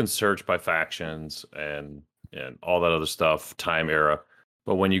 so you can search by factions and all that other stuff, time era.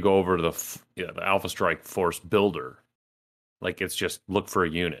 But when you go over to the Alpha Strike Force Builder, like, it's just look for a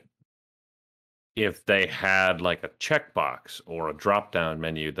unit. If they had like a checkbox or a drop-down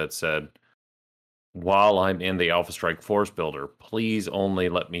menu that said, while I'm in the Alpha Strike Force Builder, please only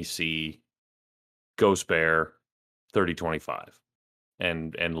let me see Ghost Bear 3025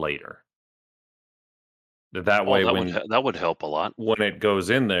 and later. That way, that would help a lot. When it goes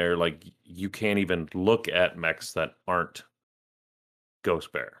in there, like, you can't even look at mechs that aren't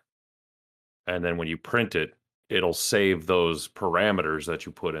Ghost Bear. And then when you print it, it'll save those parameters that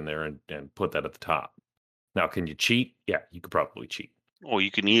you put in there and put that at the top. Now, can you cheat? Yeah, you could probably cheat. Oh,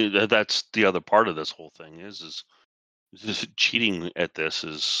 you can. That's the other part of this whole thing is cheating at this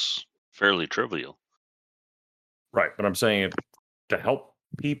is fairly trivial. Right, but I'm saying to help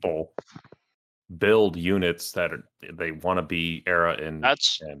people build units that they want to be era in.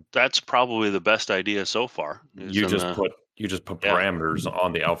 That's probably the best idea so far. You just put parameters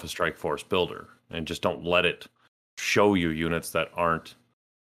on the Alpha Strike Force Builder, and just don't let it show you units that aren't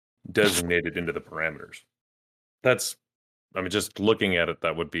designated into the parameters. That's, I mean, just looking at it,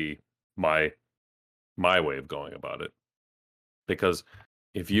 that would be my way of going about it. Because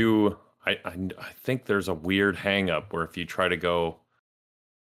if you, I think there's a weird hang up where if you try to go,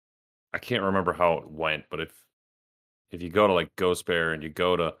 I can't remember how it went, but if you go to like Ghost Bear and you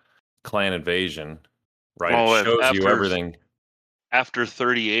go to Clan Invasion, right, it shows you everything. After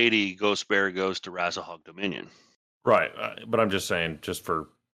 3080, Ghost Bear goes to Razahog Dominion. Right, but I'm just saying, just for,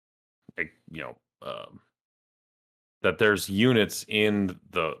 that there's units in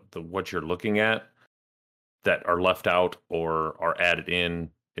the what you're looking at that are left out or are added in.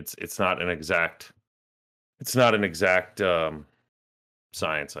 It's not an exact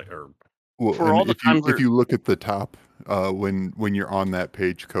science. Well, for all the if you look at the top, when you're on that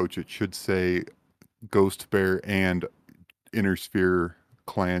page, Coach, it should say Ghost Bear and Inner Sphere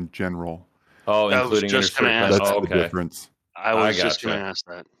Clan General. Oh, I was including just gonna inner ask circle. That's Oh, the okay. difference. I was I just gonna gotcha. ask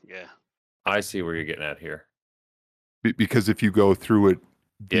that. Yeah. I see where you're getting at here. Because if you go through it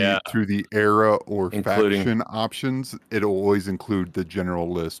Yeah, through the era or including faction options, it'll always include the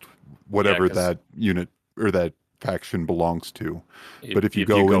general list, yeah, whatever because that unit or that faction belongs to. But if you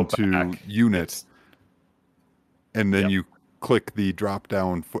go into back, unit it's and then yep. you click the drop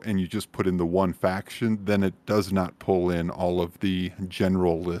down and you just put in the one faction, then it does not pull in all of the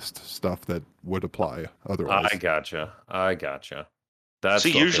general list stuff that would apply otherwise. I gotcha. That's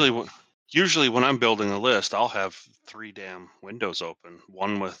See, okay. usually when I'm building a list, I'll have 3 damn windows open.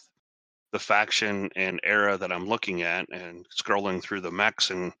 One with the faction and era that I'm looking at, and scrolling through the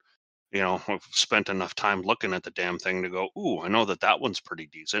mechs, and I've spent enough time looking at the damn thing to go, ooh, I know that one's pretty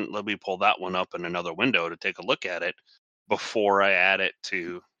decent. Let me pull that one up in another window to take a look at it before I add it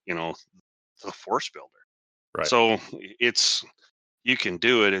to the force builder. Right. So you can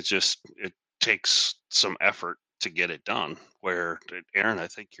do it. It's just it takes some effort to get it done. Where Aaron, I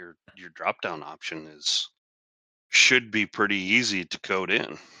think your drop down option should be pretty easy to code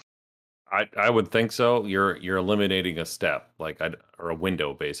in. I would think so. You're eliminating a step, or a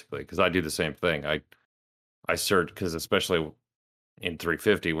window basically, because I do the same thing. I search because especially in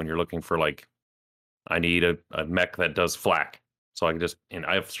 350 when you're looking for I need a mech that does flak, so I can just in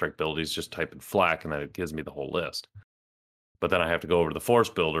Alpha-Strike abilities just type in flak and then it gives me the whole list. But then I have to go over to the force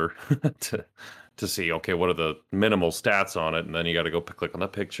builder to see okay what are the minimal stats on it, and then you got to go click on the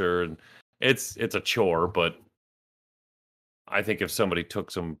picture, and it's a chore. But I think if somebody took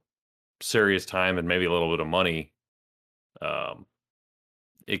some serious time and maybe a little bit of money,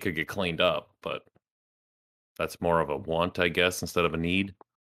 it could get cleaned up, but that's more of a want, I guess, instead of a need.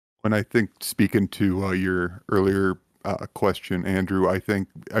 When I think, speaking to your earlier question, Andrew, I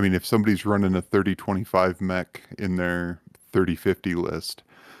mean, if somebody's running a 3025 mech in their 3050 list,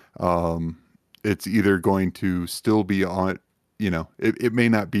 it's either going to still be on, it may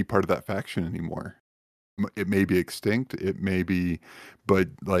not be part of that faction anymore. It may be extinct. It may be, but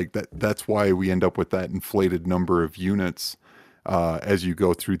that's why we end up with that inflated number of units as you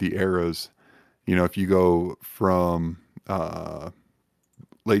go through the eras. If you go from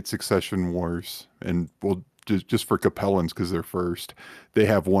late Succession Wars, and we'll just for Capellans because they're first, they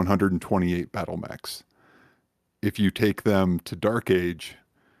have 128 battle mechs. If you take them to Dark Age,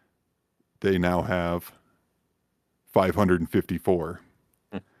 they now have 554.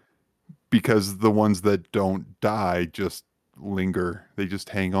 Because the ones that don't die just linger. They just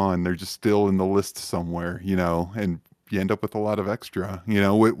hang on. They're just still in the list somewhere, and you end up with a lot of extra,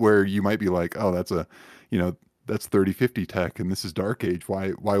 where you might be like, oh, that's that's 3050 tech and this is Dark Age.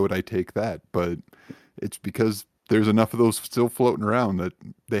 Why would I take that? But it's because there's enough of those still floating around that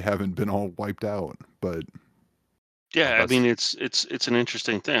they haven't been all wiped out. But yeah, I mean, it's an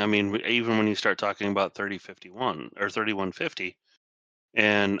interesting thing. I mean, even when you start talking about 3051 or 3150,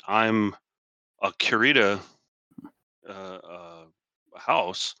 and I'm a Kurita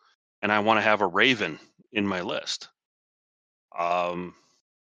house, and I want to have a Raven in my list.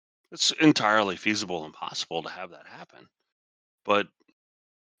 It's entirely feasible and possible to have that happen. But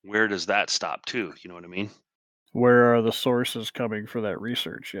where does that stop too? You know what I mean? Where are the sources coming for that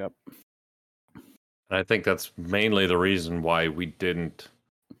research? Yep. And I think that's mainly the reason why we don't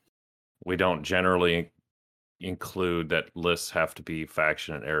generally include that lists have to be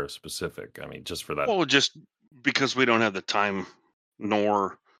faction and era specific. I mean, just for that. Well, just because we don't have the time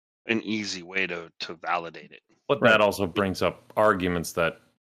nor an easy way to validate it. But that also brings up arguments that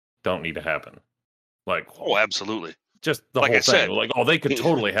don't need to happen. Oh, absolutely. Just the whole thing. They could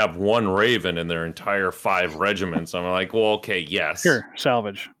totally have one Raven in their entire 5 regiments. I'm like, well, okay, yes. Sure,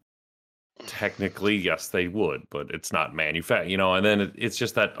 salvage. Technically, yes, they would, but it's not manufactured, and then it's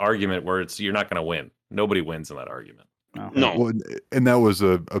just that argument where you're not going to win. Nobody wins in that argument. No. Well, and that was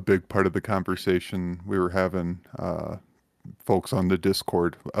a big part of the conversation we were having, folks on the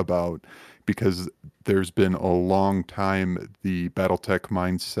Discord about, because there's been a long time the Battletech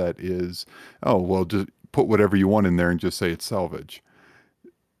mindset is, oh, well, just put whatever you want in there and just say it's salvage.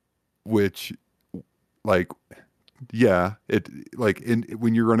 Which, yeah,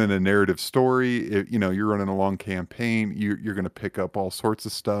 when you're running a narrative story, you're running a long campaign, you're going to pick up all sorts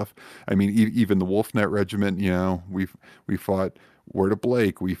of stuff. I mean, even the Wolfnet Regiment, we fought Word of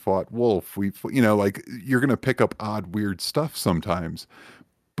Blake, we fought Wolf, you're going to pick up odd, weird stuff sometimes,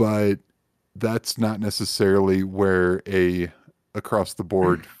 but that's not necessarily where a across the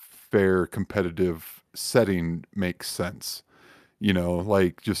board fair competitive setting makes sense.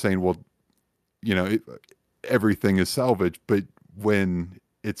 Just saying, well, everything is salvage, but when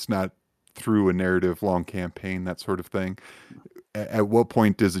it's not through a narrative long campaign, that sort of thing, at what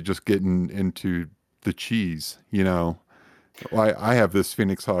point does it just get into the cheese? You know, I have this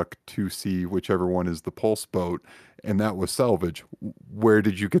Phoenix Hawk 2C, whichever one is the pulse boat, and that was salvage. Where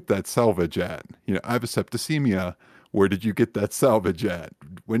did you get that salvage at? You know, I have a septicemia. Where did you get that salvage at?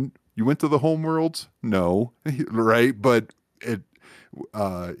 When you went to the home worlds? No, right? But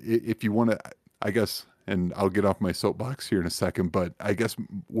if you want to, I guess, and I'll get off my soapbox here in a second, but I guess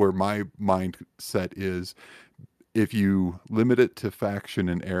where my mindset is, if you limit it to faction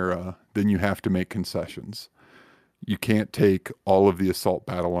and era, then you have to make concessions. You can't take all of the assault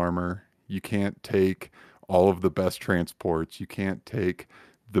battle armor. You can't take all of the best transports. You can't take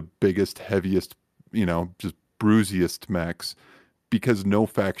the biggest, heaviest, just bruisiest mechs, because no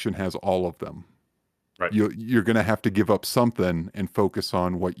faction has all of them. Right. You're going to have to give up something and focus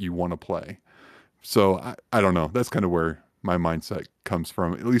on what you want to play. So I don't know. That's kind of where my mindset comes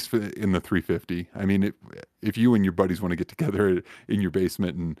from, at least in the 350. I mean, if you and your buddies want to get together in your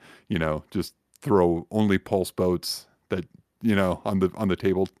basement and, just throw only pulse boats that, on the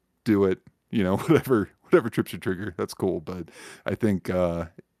table, do it, whatever trips your trigger, that's cool. But I think,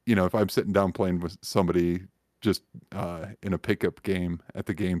 if I'm sitting down playing with somebody just in a pickup game at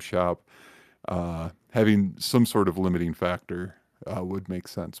the game shop, having some sort of limiting factor would make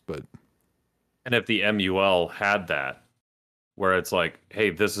sense. But And if the MUL had that, where it's like, hey,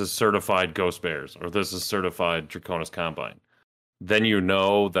 this is certified Ghost Bears, or this is certified Draconis Combine, then you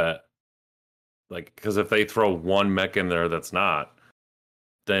know that, like, because if they throw one mech in there that's not,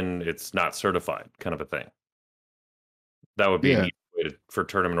 then it's not certified, kind of a thing. That would be an easy way for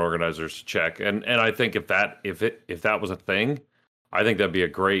tournament organizers to check. And I think if that was a thing, I think that'd be a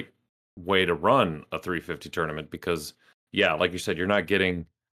great way to run a 350 tournament, because, yeah, like you said, you're not getting.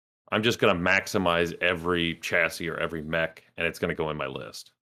 I'm just going to maximize every chassis or every mech, and it's going to go in my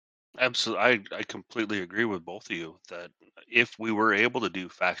list. Absolutely. I completely agree with both of you that if we were able to do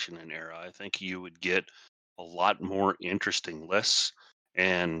faction and era, I think you would get a lot more interesting lists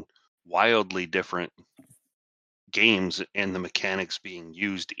and wildly different games and the mechanics being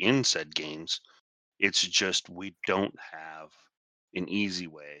used in said games. It's just we don't have an easy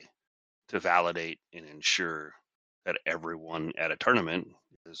way to validate and ensure that everyone at a tournament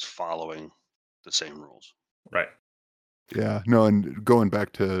is following the same rules. Right. Yeah, no, and going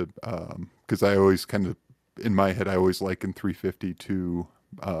back to, because I always kind of, in my head, I always liken 350 to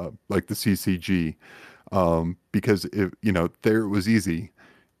like the CCG, because there it was easy.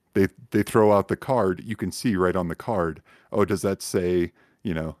 They throw out the card, you can see right on the card, oh, does that say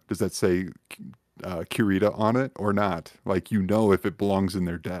Kurita on it or not? Like, if it belongs in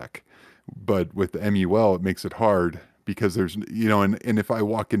their deck. But with the MUL, it makes it hard, because there's, and if I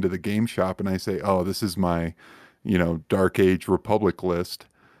walk into the game shop and I say, oh, this is my, Dark Age Republic list,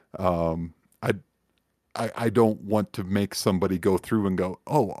 I don't want to make somebody go through and go,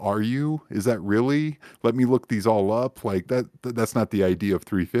 oh, are you? Is that really? Let me look these all up. Like that's not the idea of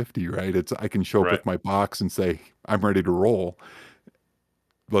 350, right? It's I can show up with my box and say, I'm ready to roll.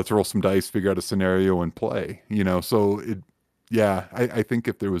 Let's roll some dice, figure out a scenario, and play. So I think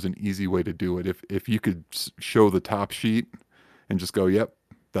if there was an easy way to do it, if you could show the top sheet and just go, yep,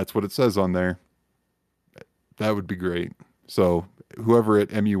 that's what it says on there, that would be great. So whoever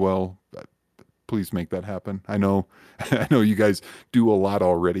at MUL, please make that happen. I know you guys do a lot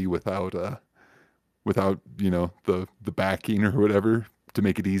already without the backing or whatever to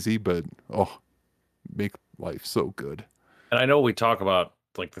make it easy, but make life so good. And I know we talk about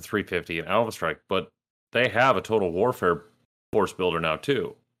like the 350 and Alpha Strike, but they have a Total Warfare force builder now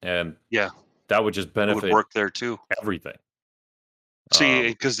too, and that would just benefit. It would work there too. Everything. See,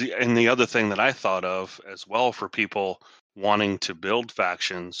 because the other thing that I thought of as well for people wanting to build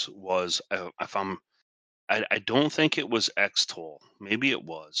factions was, I don't think it was Xtol, maybe it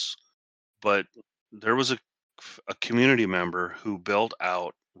was, but there was a community member who built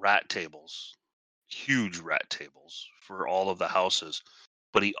out rat tables, huge rat tables for all of the houses,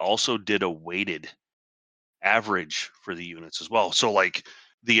 but he also did a weighted average for the units as well. So like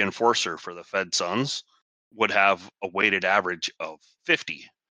the Enforcer for the Fed Sons would have a weighted average of 50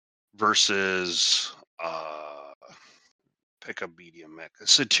 versus pick a medium mech, a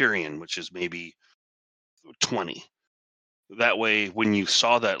Satyrian, which is maybe 20. That way, when you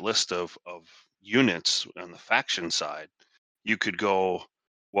saw that list of units on the faction side, you could go,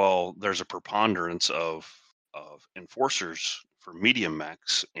 well, there's a preponderance of enforcers for medium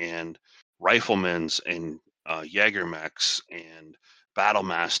mechs and riflemen's and Jaeger mechs and battle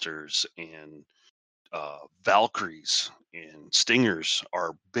masters and Valkyries and Stingers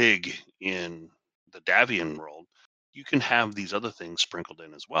are big in the Davian world. You can have these other things sprinkled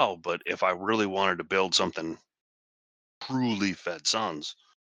in as well. But if I really wanted to build something truly fed sons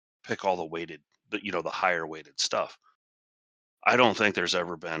pick all the weighted, the higher weighted stuff. I don't think there's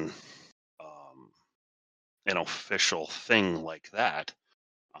ever been an official thing like that,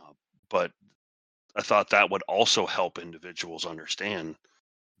 but I thought that would also help individuals understand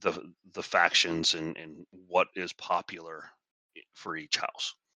the factions and what is popular for each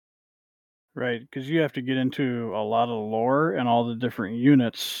house. Right, because you have to get into a lot of lore and all the different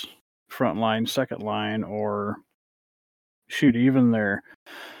units, front line, second line, or shoot, even their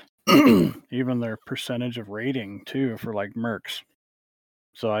even their percentage of rating too for like mercs.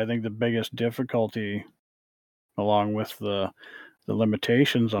 So I think the biggest difficulty, along with the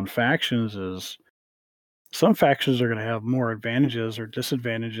limitations on factions, is some factions are going to have more advantages or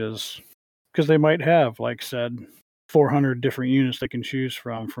disadvantages because they might have, like said, 400 different units they can choose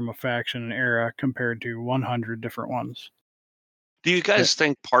from a faction and era compared to 100 different ones. Do you guys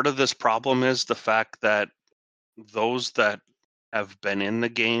think part of this problem is the fact that those that have been in the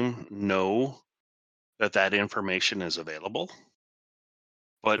game know that information is available,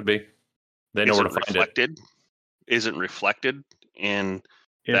 but Could be. They know where to find it. Isn't reflected, and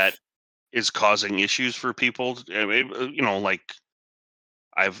that is causing issues for people? Like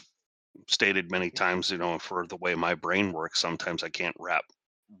I've stated many times, for the way my brain works, sometimes I can't wrap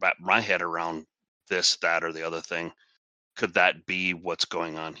my head around this, that, or the other thing. Could that be what's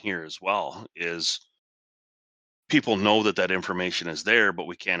going on here as well? Is people know that information is there, but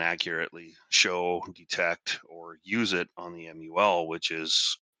we can't accurately show, detect, or use it on the MUL, which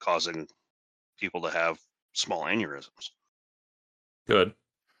is causing people to have small aneurysms. Good.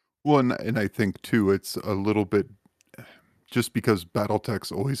 Well, and I think too, it's a little bit just because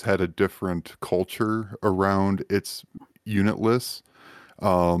BattleTech's always had a different culture around its unit lists.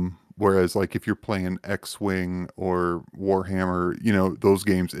 Whereas like if you're playing X-Wing or Warhammer, those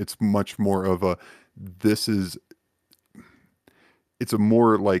games, it's much more of it's a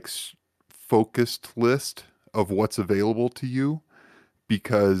more like focused list of what's available to you,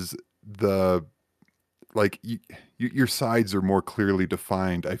 because your sides are more clearly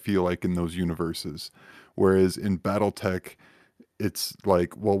defined, I feel like, in those universes. Whereas in BattleTech, it's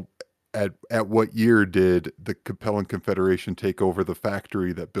like, well, at what year did the Capellan Confederation take over the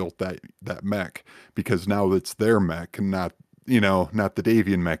factory that built that mech? Because now it's their mech and not the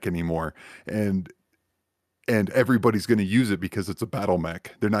Davian mech anymore. And everybody's going to use it because it's a battle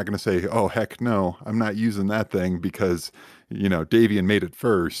mech. They're not going to say, oh, heck no, I'm not using that thing because, Davian made it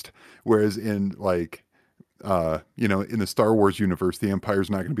first. Whereas in in the Star Wars universe, the Empire's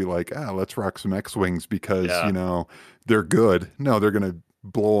not going to be like, let's rock some X-Wings because, they're good. No, they're going to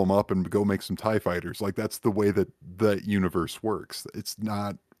blow them up and go make some TIE fighters. Like, that's the way that universe works. It's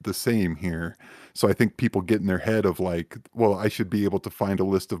not the same here. So I think people get in their head of like, well, I should be able to find a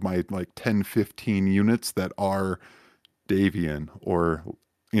list of my 10, 15 units that are Davian or,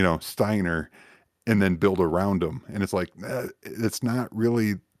 Steiner, and then build around them. And it's like, it's not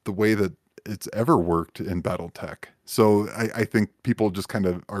really the way that it's ever worked in BattleTech. So I think people just kind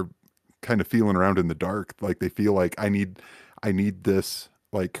of are feeling around in the dark. Like they feel like I need this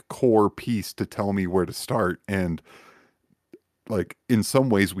like core piece to tell me where to start. And like in some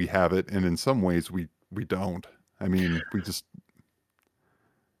ways we have it, and in some ways we don't. I mean,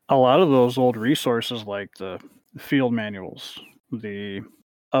 a lot of those old resources, like the field manuals, the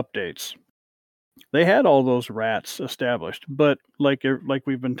updates, they had all those rats established, but like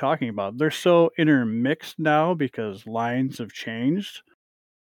we've been talking about, they're so intermixed now because lines have changed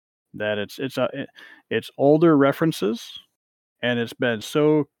that it's older references, and it's been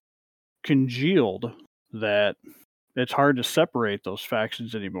so congealed that it's hard to separate those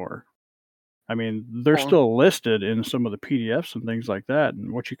factions anymore. I mean, they're still listed in some of the PDFs and things like that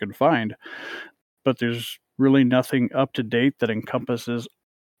and what you can find, but there's really nothing up to date that encompasses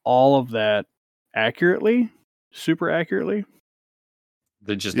all of that super accurately.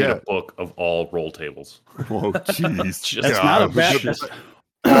 They just need a book of all roll tables. Oh, jeez. That's not a bad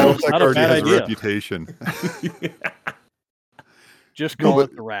BattleTech already has a reputation. Just call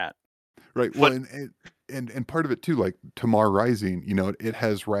it the rat. Right. Well, and part of it too, like Tamar Rising, it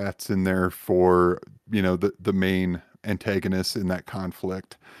has rats in there for, the main antagonists in that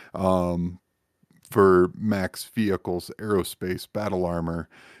conflict, for max vehicles, aerospace, battle armor.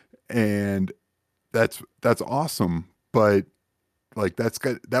 And that's awesome. But like,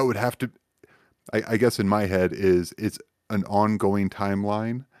 that would have to, I guess in my head it's an ongoing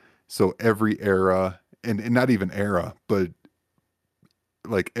timeline. So every era and not even era, but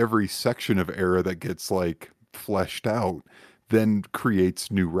like every section of era that gets like fleshed out then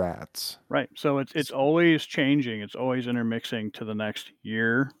creates new rats. Right. So it's always changing. It's always intermixing to the next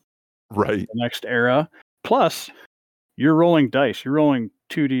year. Right. The next era. Plus, you're rolling dice. You're rolling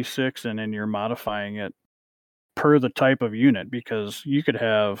 2d6 and then you're modifying it per the type of unit, because you could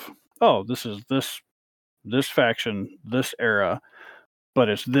have, this is this faction, this era, but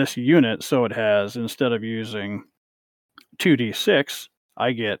it's this unit, so it has, instead of using 2d6,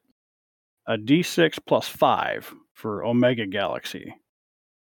 I get a d6 plus 5 for Omega Galaxy.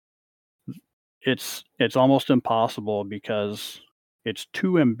 It's almost impossible because it's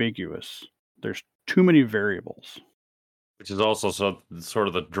too ambiguous. There's too many variables. Which is also sort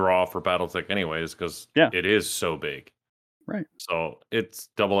of the draw for BattleTech anyways, because it is so big. Right. So it's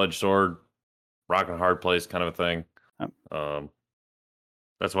double-edged sword, rock and hard place kind of a thing.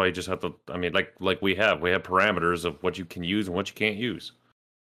 That's why you just have to, I mean, like we have parameters of what you can use and what you can't use.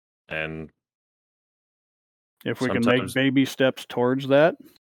 And if we can make baby steps towards that,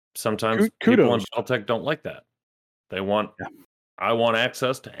 sometimes people in BattleTech don't like that. They want, I want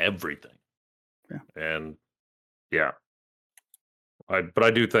access to everything. Yeah. And but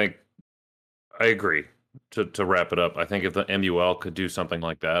I do think, I agree. To wrap it up, I think if the MUL could do something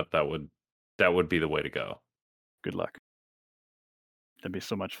like that, that would be the way to go. Good luck. That'd be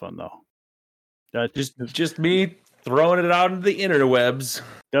so much fun, though. Just me throwing it out into the interwebs.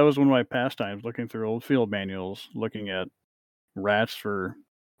 That was one of my pastimes, looking through old field manuals, looking at rats for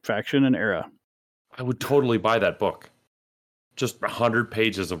faction and era. I would totally buy that book. Just 100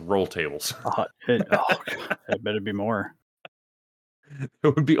 pages of roll tables. I bet it'd be more.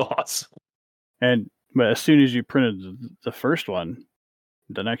 It would be awesome. But as soon as you printed the first one,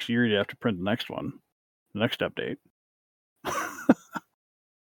 the next year you have to print the next one, the next update.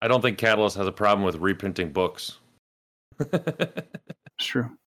 I don't think Catalyst has a problem with reprinting books. It's true.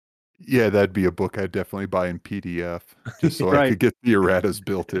 Yeah, that'd be a book I'd definitely buy in PDF, just so I could get the erratas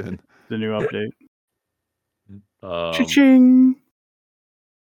built in. The new update. Cha-ching!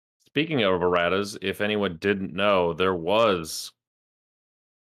 Speaking of erratas, if anyone didn't know, there was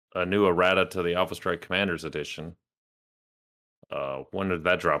a new errata to the Alpha Strike Commanders edition. When did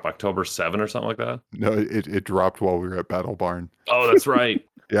that drop? October 7 or something like that? No, it dropped while we were at Battle Barn. Oh, that's right.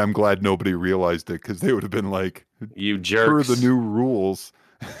 Yeah, I'm glad nobody realized it, because they would have been like, "You jerks! For the new rules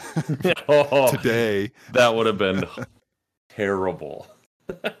today." That would have been terrible.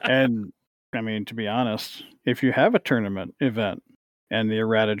 And I mean, to be honest, if you have a tournament event and the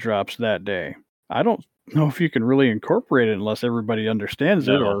errata drops that day, I don't know if you can really incorporate it unless everybody understands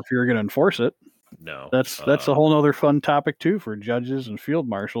it, or if you're going to enforce it. No, that's a whole other fun topic too for judges and field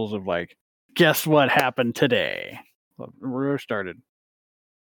marshals of like, guess what happened today? We're started.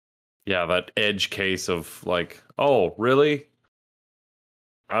 Yeah, that edge case of like, oh, really?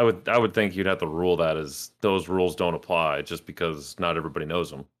 I would think you'd have to rule that as those rules don't apply just because not everybody knows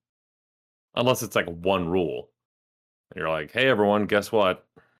them. Unless it's like one rule. And you're like, hey, everyone, guess what?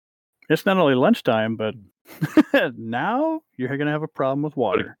 It's not only lunchtime, but now you're going to have a problem with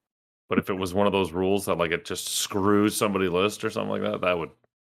water. But if it was one of those rules that like it just screws somebody's list or something like that, that would,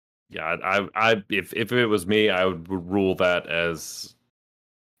 if it was me, I would rule that as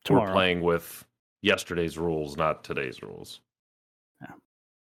tomorrow. We're playing with yesterday's rules, not today's rules. Yeah,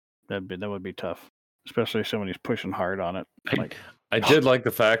 that would be tough, especially if somebody's pushing hard on it. I did like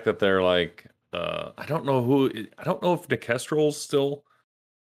the fact that they're like, I don't know if Nicestral's still,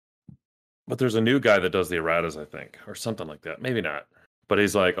 but there's a new guy that does the erratas, I think, or something like that. Maybe not. But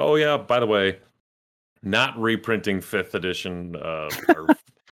he's like, oh yeah, by the way, not reprinting 5th edition. I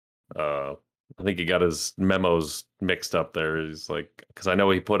think he got his memos mixed up there. He's like, because I know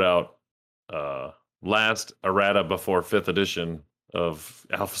he put out last errata before 5th edition of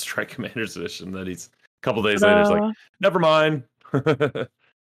Alpha Strike Commanders edition. That he's a couple days later, he's like, never mind.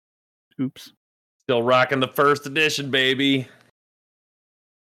 Oops. Still rocking the 1st edition, baby.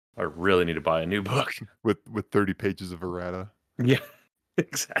 I really need to buy a new book with 30 pages of errata. Yeah.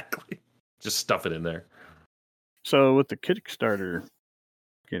 Exactly. Just stuff it in there. So with the Kickstarter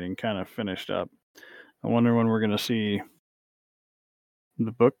getting kind of finished up, I wonder when we're going to see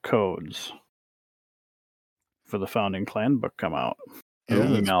the book codes for the Founding Clan book come out. Yeah,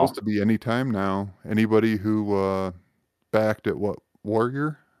 it's supposed to be any time now. Anybody who backed at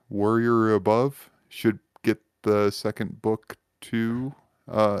Warrior or above should get the second book too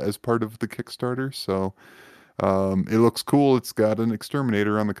as part of the Kickstarter. So it looks cool. It's got an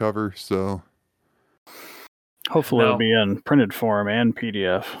exterminator on the cover, so hopefully it'll be in printed form and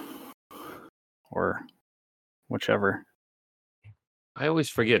PDF or whichever. I always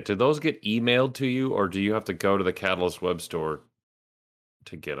forget. Do those get emailed to you, or do you have to go to the Catalyst web store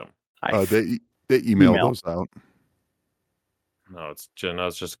to get them? They email those out. No, it's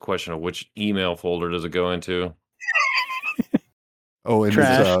just a question of which email folder does it go into. Oh, and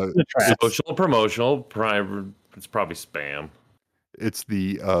social, promotional, private, It's probably spam. It's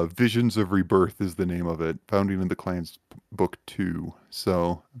the Visions of Rebirth is the name of it. Founding of the Clans book 2.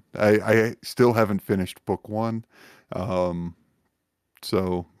 So I still haven't finished book 1.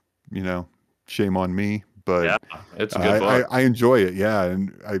 So, shame on me. But Yeah, it's a good book. I enjoy it, yeah,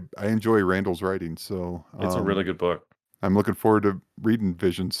 and I enjoy Randall's writing. So It's a really good book. I'm looking forward to reading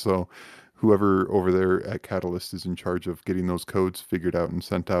Visions. So whoever over there at Catalyst is in charge of getting those codes figured out and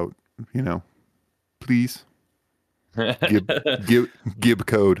sent out, please give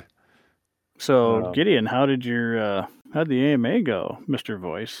code. So Gideon, how did how'd the AMA go, Mr.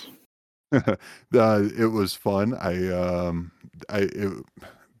 Voice? It was fun.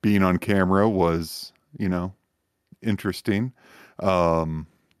 Being on camera was, interesting. But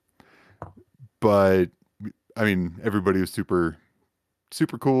I mean, everybody was super,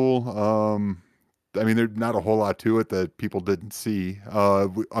 super cool. There's not a whole lot to it that people didn't see.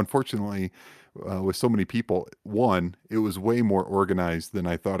 Unfortunately, with so many people, one, it was way more organized than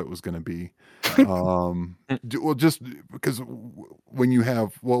I thought it was going to be. Well, just because when you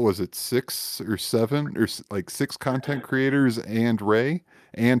have, what was it, 6 or 7 or like 6 content creators and Ray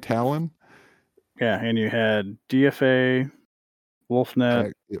and Talon. Yeah, and you had DFA,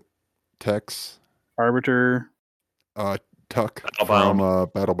 Wolfnet, Tex, Arbiter, Tuck Battlebound. from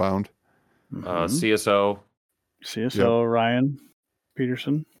Battlebound, CSO, Ryan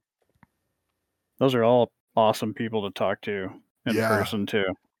Peterson. Those are all awesome people to talk to in person too.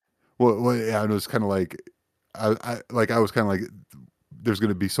 Well, yeah, it was kind of like, I was kind of like, there's going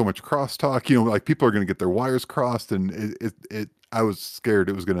to be so much crosstalk, like people are going to get their wires crossed, and I was scared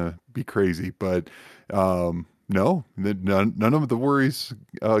it was going to be crazy, but no, none of the worries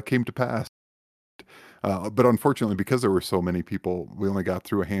came to pass. But unfortunately, because there were so many people, we only got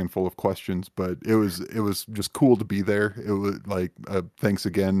through a handful of questions. But it was just cool to be there. It was like thanks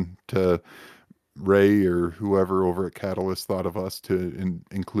again to Ray or whoever over at Catalyst thought of us to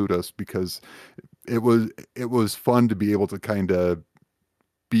include us, because it was fun to be able to kind of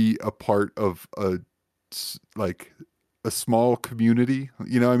be a part of a small community.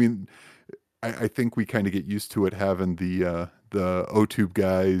 I think we kind of get used to it having the OTube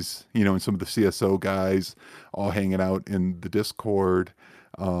guys, and some of the CSO guys all hanging out in the Discord.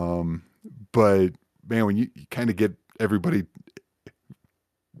 But man, when you kind of get everybody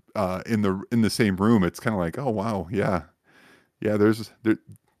in the same room, it's kind of like, oh wow, yeah. There's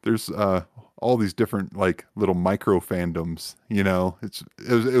all these different like little micro fandoms. It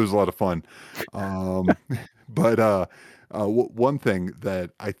was a lot of fun. But one thing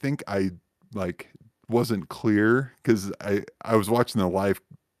that I think I wasn't clear, because I was watching the live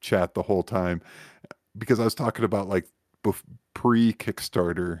chat the whole time, because I was talking about pre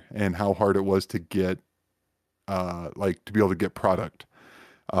Kickstarter and how hard it was to get to be able to get product.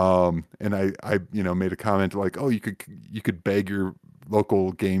 And I made a comment like, oh, you could beg your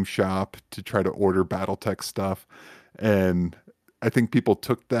local game shop to try to order BattleTech stuff, and I think people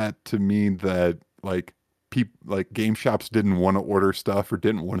took that to mean that game shops didn't want to order stuff or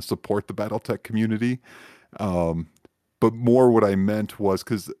didn't want to support the BattleTech community. But more what I meant was,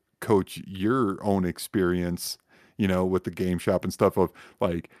 because Coach, your own experience, with the game shop and stuff, of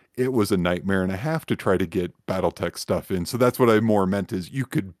it was a nightmare and a half to try to get BattleTech stuff in. So that's what I more meant, is you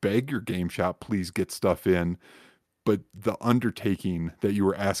could beg your game shop, please get stuff in, but the undertaking that you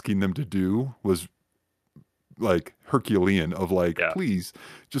were asking them to do was Herculean, of please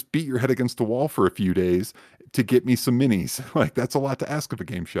just beat your head against the wall for a few days to get me some minis. That's a lot to ask of a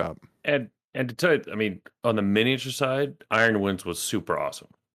game shop. And to tell you, on the miniature side, Iron Winds was super awesome.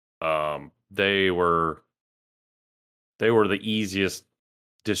 They were the easiest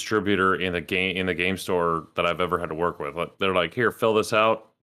distributor in the game store that I've ever had to work with. They're like, here, fill this out,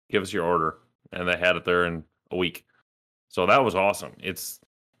 give us your order, and they had it there in a week. So that was awesome. It's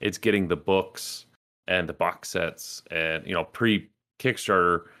getting the books and the box sets, and pre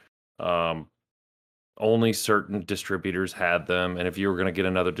Kickstarter, only certain distributors had them, and if you were going to get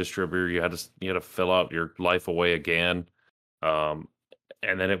another distributor, you had to fill out your life away again. And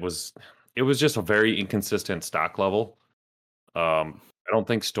then it was just a very inconsistent stock level. I don't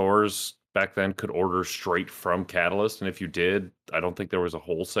think stores back then could order straight from Catalyst, and if you did, I don't think there was a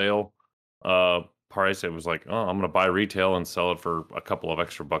wholesale price. It was like, oh, I'm going to buy retail and sell it for a couple of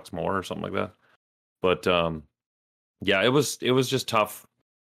extra bucks more or something like that. But yeah, it was just tough.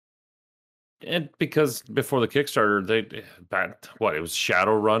 And because before the Kickstarter, it was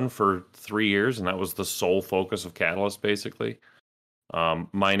Shadowrun for 3 years, and that was the sole focus of Catalyst, basically.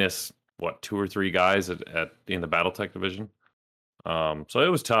 Minus 2 or 3 guys in the BattleTech division. So it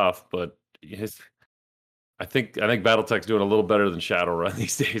was tough, but I think BattleTech's doing a little better than Shadowrun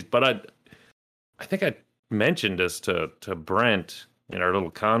these days. But I think mentioned this to Brent in our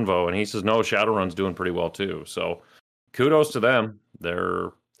little convo, and he says no, Shadowrun's doing pretty well too. So kudos to them.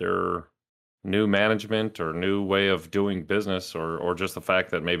 Their new management or new way of doing business, or just the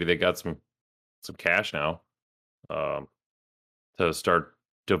fact that maybe they got some cash now, to start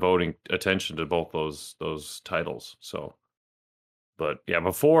devoting attention to both those titles. So, but yeah,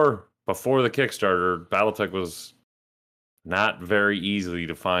 before the Kickstarter, BattleTech was not very easily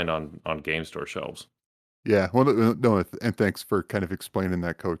to find on game store shelves. Yeah, well, no, and thanks for kind of explaining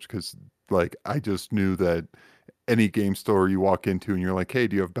that, Coach, because like I just knew that any game store you walk into and you're like, hey,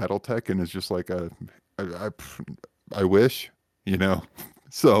 do you have BattleTech? And it's just like I wish, you know.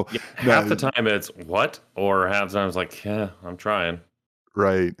 So yeah, half the time it's what, or half the time it's like, yeah, I'm trying.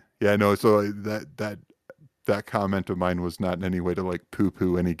 Right. Yeah, no, so that comment of mine was not in any way to like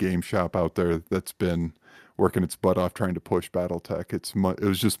poo-poo any game shop out there that's been working its butt off trying to push BattleTech. It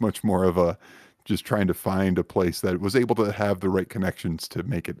was just much more of a just trying to find a place that was able to have the right connections to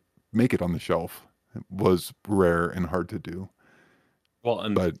make it on the shelf. It was rare and hard to do. Well,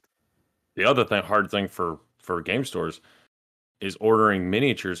 and but the other hard thing for game stores is ordering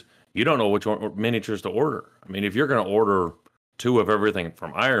miniatures. You don't know which miniatures to order. I mean, if you're going to order 2 of everything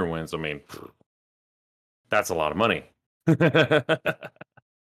from Ironwinds, I mean, that's a lot of money.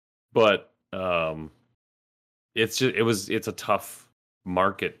 But it's a tough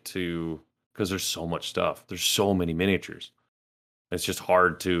market because there's so much stuff. There's so many miniatures. It's just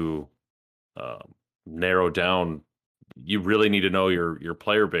hard to narrow down. You really need to know your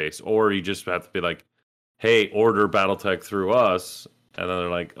player base, or you just have to be like, hey, order BattleTech through us. And then they're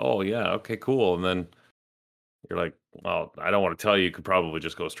like, oh yeah, okay, cool. And then you're like, well, I don't want to tell you. You could probably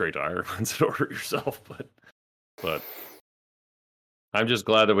just go straight to Ironwinds and order it yourself. But I'm just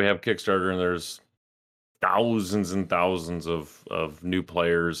glad that we have Kickstarter and there's thousands and thousands of new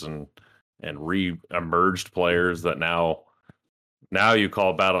players and re-emerged players that now you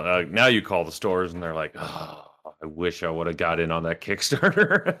call now you call the stores and they're like, oh, I wish I would have got in on that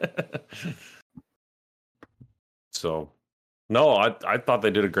Kickstarter. So, no, I thought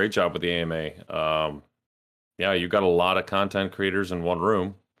they did a great job with the AMA. Yeah, you got a lot of content creators in one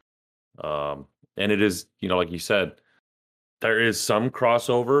room. And it is, like you said, there is some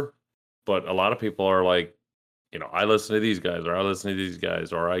crossover, but a lot of people are like, I listen to these guys, or I listen to these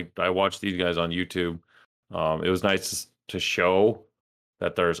guys, or I watch these guys on YouTube. It was nice to show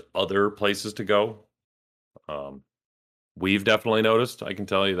that there's other places to go. We've definitely noticed, I can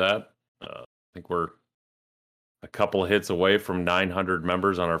tell you that. I think we're a couple of hits away from 900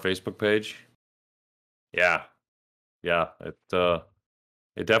 members on our Facebook page. Yeah,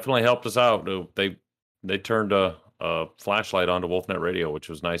 it definitely helped us out. They turned a flashlight onto Wolfnet Radio, which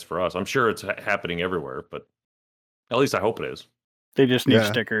was nice for us. I'm sure it's happening everywhere, but at least I hope it is. They just need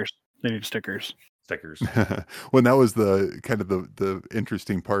stickers. They need stickers. Well, that was the kind of the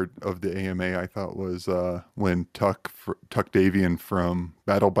interesting part of the AMA, I thought, was when Tuck Davian from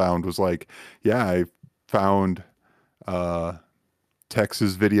Battlebound was like, yeah, I found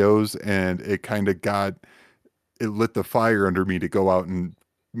Tex's videos and it kind of it lit the fire under me to go out and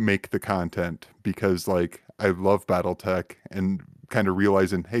make the content, because like I love BattleTech, and kind of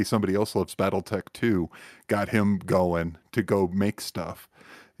realizing, hey, somebody else loves BattleTech too, got him going to go make stuff.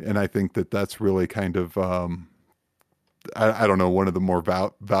 And I think that's really kind of I don't know, one of the more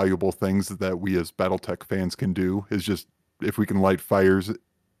valuable things that we as BattleTech fans can do is just, if we can light fires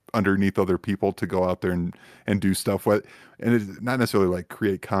underneath other people to go out there and do stuff with, and it's not necessarily like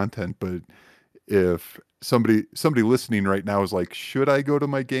create content, but if somebody listening right now is like, should I go to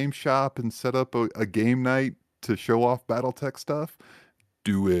my game shop and set up a game night to show off BattleTech stuff?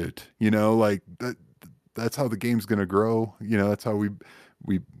 Do it. Like that's how the game's going to grow. That's how we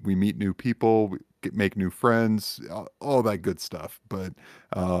meet new people, make new friends, all that good stuff. But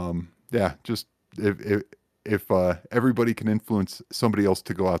yeah, just if everybody can influence somebody else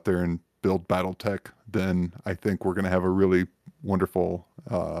to go out there and build BattleTech, then I think we're going to have a really wonderful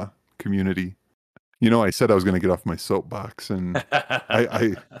community. I said I was going to get off my soapbox, and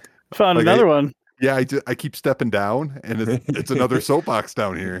I found another one. Yeah, I keep stepping down, and it's another soapbox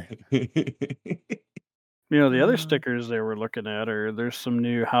down here. The other stickers they were looking at there's some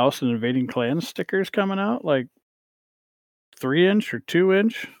new House and Invading Clans stickers coming out, like 3-inch or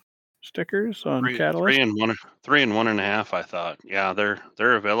 2-inch stickers on Catalyst. 3 and 1.5. I thought, yeah,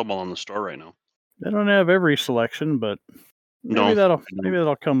 they're available on the store right now. They don't have every selection, but maybe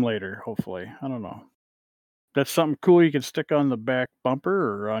that'll come later. Hopefully, I don't know. That's something cool you can stick on the back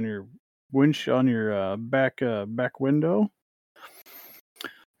bumper or on your winch on your back window.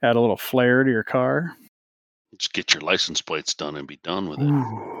 Add a little flair to your car. Just get your license plates done and be done with it.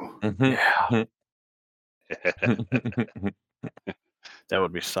 Ooh, yeah. That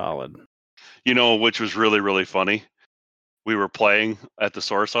would be solid. You know, which was really, really funny. We were playing at the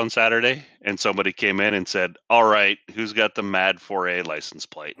Source on Saturday, and somebody came in and said, "All right, who's got the Mad 4A license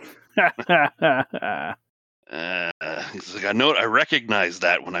plate?" He's like, I recognized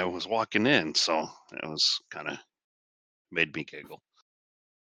that when I was walking in, so it was kind of made me giggle.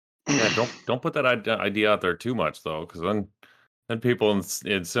 Yeah, don't put that idea out there too much though, because then people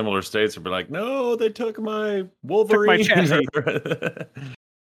in similar states will be like, "No, they took my Wolverine." chassis.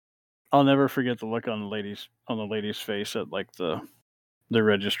 I'll never forget the look on the lady's face at like the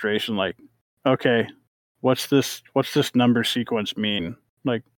registration. Like, okay, what's this number sequence mean?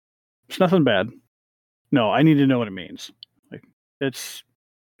 Like, it's nothing bad. No, I need to know what it means. Like, it's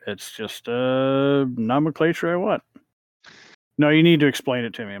just a nomenclature I want. No, you need to explain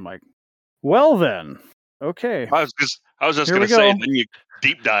it to me. I'm like, well then, okay. I was just Here going we to say, go. then you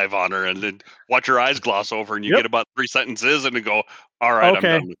deep dive on her and then watch your eyes gloss over, and you get about 3 sentences, and then go, "All right,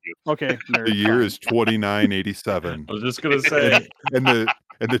 Okay. I'm done with you." Okay, The year is 2987. I was just gonna say, and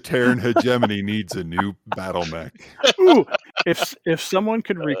the Terran hegemony needs a new battle mech. Ooh, if someone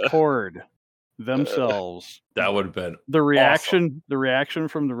could record themselves, that would have been the reaction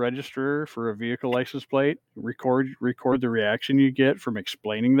from the registrar for a vehicle license plate, record the reaction you get from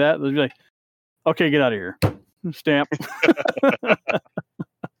explaining that. They'd be like, "Okay, get out of here." Stamp.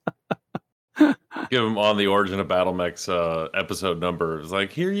 Give them on the Origin of Battle Mechs episode number. It's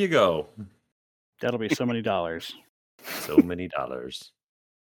like, here you go. That'll be so many dollars. So many dollars.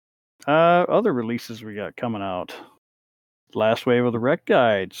 Other releases we got coming out. Last wave of the rec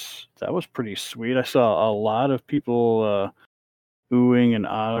guides. That was pretty sweet. I saw a lot of people oohing and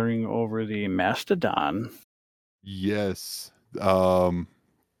honoring over the Mastodon. Yes. Our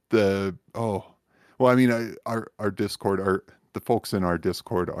Discord, the folks in our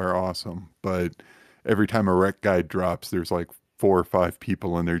Discord are awesome, but every time a rec guide drops, there's like 4 or 5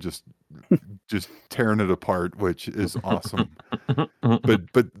 people and they're just tearing it apart, which is awesome.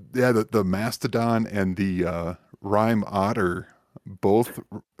 but yeah, the Mastodon and the Rhyme Otter, both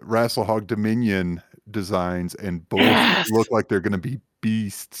Rasselhog Dominion designs, and both look like they're going to be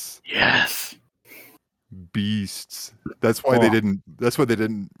beasts. Yes. Beasts. That's why they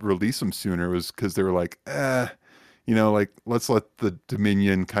didn't release them sooner, was because they were like, like, let's let the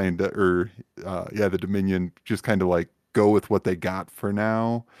Dominion the Dominion just kind of like go with what they got for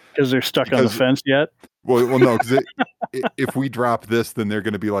now. Because they're stuck on the fence yet? Well, no, because if we drop this, then they're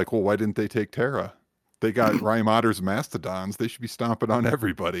going to be like, well, why didn't they take Terra? They got Rhyme Otters, Mastodons. They should be stomping on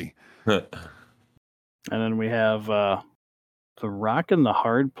everybody. And then we have the Rock in the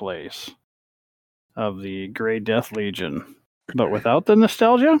Hard Place of the Grey Death Legion, but without the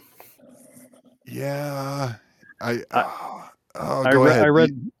nostalgia. Yeah, I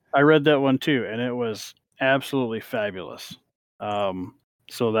read that one too, and it was absolutely fabulous.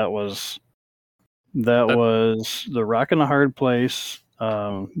 So that was the Rock in the Hard Place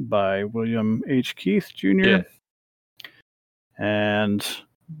by William H. Keith Jr. Yeah. And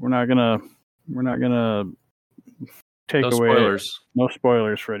we're not gonna take away no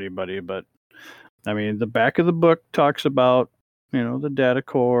spoilers for anybody, but I mean, the back of the book talks about, the data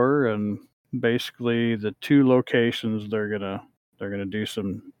core and basically the 2 locations they're gonna do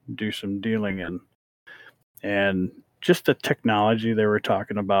some dealing in, and just the technology they were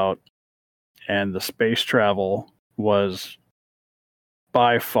talking about and the space travel was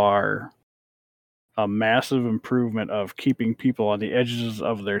by far a massive improvement of keeping people on the edges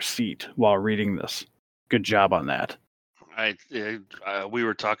of their seat while reading this. Good job on that. We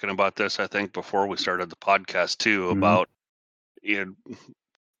were talking about this, I think, before we started the podcast too, Mhm. about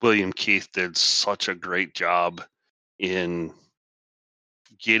William Keith did such a great job in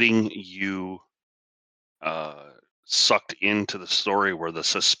getting you sucked into the story, where the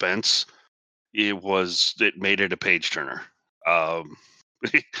suspense, it made it a page turner.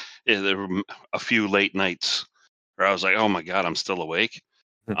 There were a few late nights where I was like, oh my God, I'm still awake.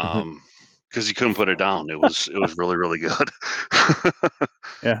 Because you couldn't put it down. It was really, really good.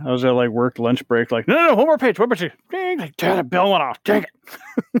 Yeah, I was at like work lunch break, like, no, one more page. Dang, like, damn it, bell went off. Dang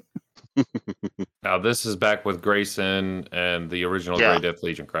it. Now this is back with Grayson and the original Yeah. Grey Death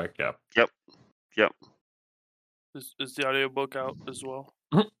Legion, correct? Yeah. Yep. Is the audiobook out as well?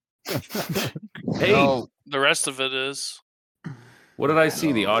 Hey, No. The rest of it is. what did I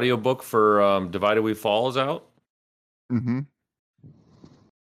see? The audiobook for Divided We Fall is out? Mm-hmm.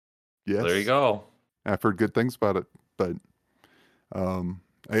 Yes. There you go. I've heard good things about it, but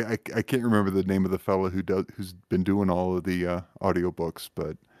I can't remember the name of the fellow who's been doing all of the audiobooks,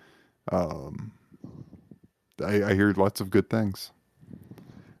 but I hear lots of good things.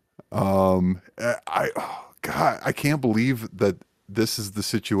 God, I can't believe that this is the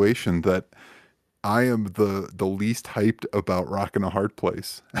situation that I am the least hyped about Rockin' a Hard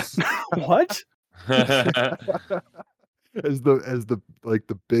Place. What? As the like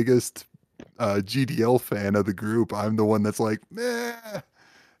the biggest GDL fan of the group, I'm the one that's like, meh.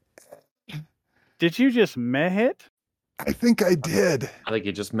 Did you just meh it? I think I did. I think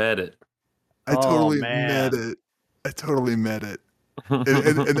you just met it. I Oh, totally man. met it. I totally met it.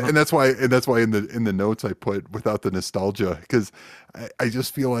 And that's why in the notes I put without the nostalgia, because I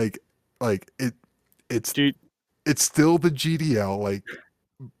just feel like it's Dude, it's still the GDL, like,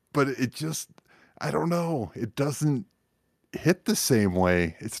 but it just, I don't know, it doesn't hit the same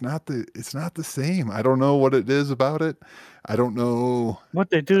way. It's not the same. I don't know what it is about it. I don't know. what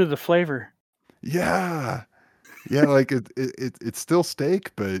they do to the flavor? Yeah. Yeah, like it's still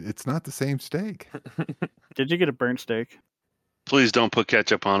steak, but it's not the same steak. Did you get a burnt steak? Please don't put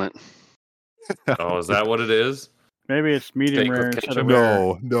ketchup on it. Oh, is that what it is? Maybe it's medium Steak with rare instead ketchup? of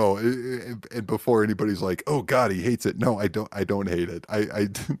rare. No. And before anybody's like, "Oh God, he hates it." No, I don't hate it.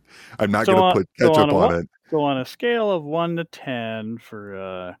 I'm not So gonna on- put so ketchup on a on what- it. So on a scale of 1 to 10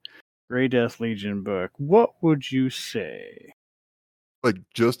 for Grey Death Legion book, what would you say? Like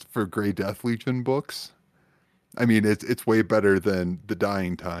just for Grey Death Legion books, I mean, it's way better than The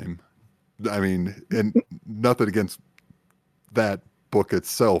Dying Time. I mean, and nothing against that book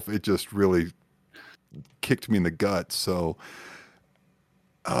itself. It just really kicked me in the gut. So,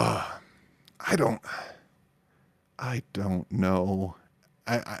 I don't know.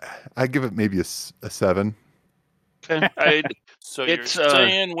 I give it maybe a 7. Okay. So It's, you're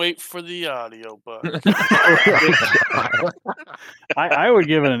saying wait for the audiobook. I would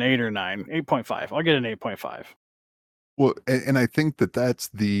give it an 8 or 9, 8.5. I'll get an 8.5. Well, and I think that's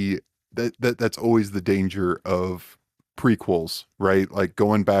that's always the danger of prequels, right? Like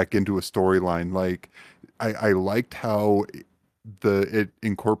going back into a storyline. Like I liked how it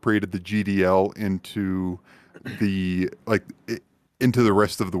incorporated the GDL into into the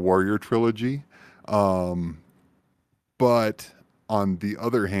rest of the Warrior trilogy. But on the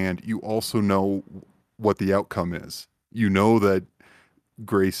other hand, you also know what the outcome is. You know that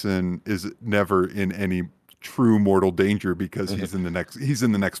Grayson is never in any true mortal danger because he's in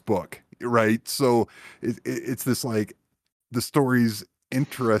the next book, right? So it's this, like, the story's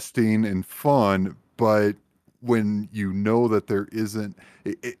interesting and fun, but when you know that there isn't,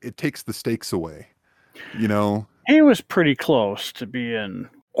 it takes the stakes away, you know? He was pretty close to being.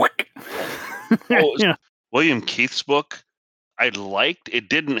 Oh, Yeah. William Keith's book, I liked. It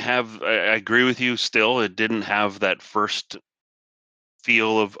didn't have. I agree with you. Still, it didn't have that first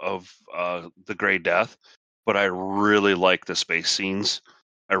feel of the Grey Death, but I really liked the space scenes.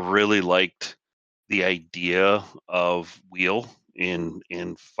 I really liked the idea of Wheel in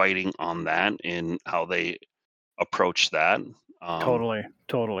fighting on that and how they approach that. Totally.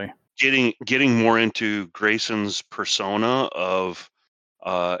 Getting more into Grayson's persona of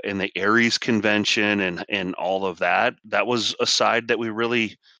in the Ares convention and all of that. That was a side that we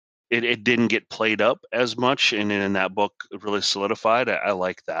really it didn't get played up as much, and in that book it really solidified. I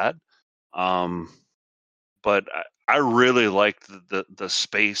like that. But I really liked the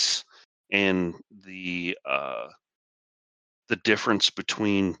space and the difference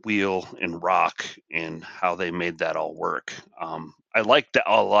between Wheel and Rock and how they made that all work. I liked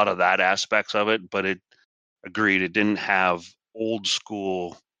a lot of that aspects of it, but it agreed it didn't have old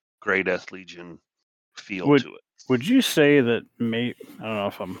school Grey Death Legion feel to it. Would you say that I don't know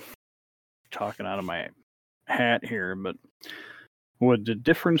if I'm talking out of my hat here, but would the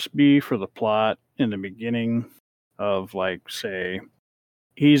difference be for the plot in the beginning of, like, say,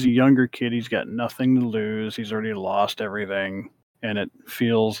 he's a younger kid, he's got nothing to lose, he's already lost everything, and it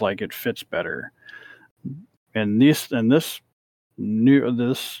feels like it fits better. And this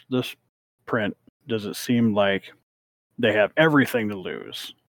print, does it seem like they have everything to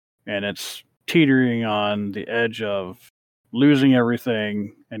lose, and it's teetering on the edge of losing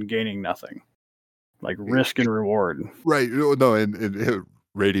everything and gaining nothing, like risk and reward? Right. No, and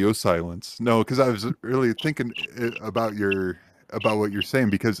radio silence. No, because I was really thinking about what you're saying,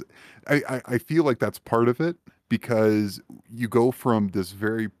 because I feel like that's part of it, because you go from this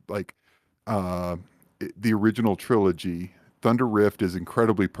very, like, the original trilogy. Thunder Rift is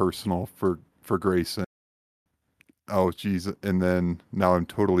incredibly personal for Grayson. Oh geez, and then now I'm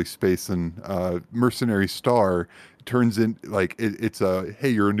totally spacing. Mercenary Star turns in, like, it's a, hey,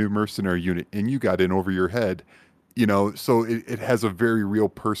 you're a new mercenary unit and you got in over your head, so it has a very real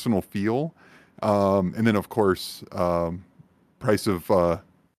personal feel. And then of course, Price of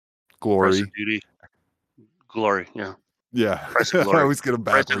Glory. Price of Duty. Glory, yeah. Yeah, Price of I Glory. always get them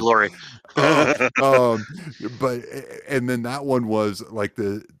Price of backwards. Glory. But and then that one was like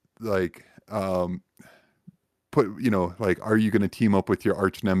put, like, are you going to team up with your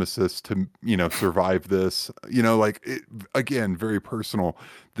arch nemesis to, survive this? Again, very personal.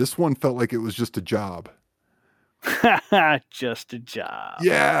 This one felt like it was just a job. Just a job.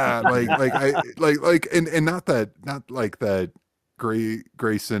 Yeah, and not like that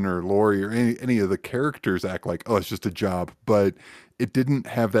Grayson or Lori or any of the characters act like, oh, it's just a job, but it didn't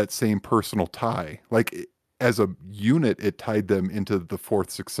have that same personal tie. As a unit, it tied them into the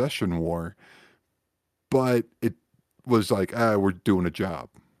Fourth Succession War, but it was like, we're doing a job.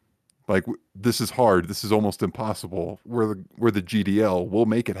 Like, this is hard. This is almost impossible. We're the GDL. We'll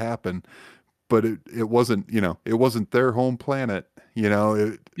make it happen. But it wasn't, it wasn't their home planet.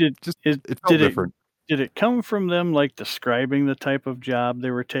 It felt different. Did it come from them, like, describing the type of job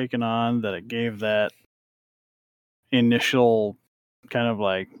they were taking on, that it gave that initial kind of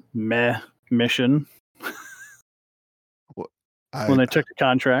like meh mission when they took the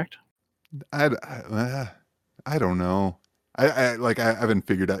contract? I don't know. I haven't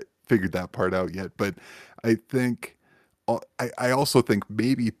figured that part out yet, but I think I also think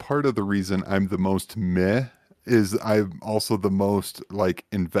maybe part of the reason I'm the most meh is I'm also the most like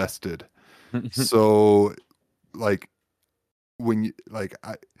invested. So like when you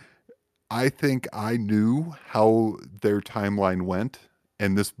I think I knew how their timeline went,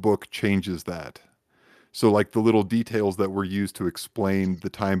 and this book changes that. So like the little details that were used to explain the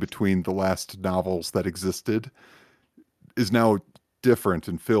time between the last novels that existed is now different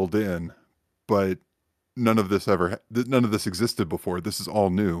and filled in, but none of this existed before. This is all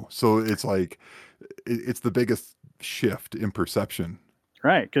new. So it's like, it's the biggest shift in perception.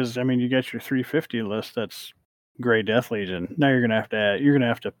 Right. Cause I mean, you get your 350 list. That's Grey Death Legion. Now you're going to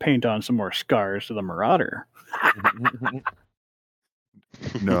have to paint on some more scars to the Marauder.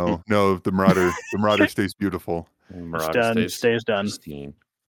 No, the Marauder stays beautiful. Stays done. Pristine.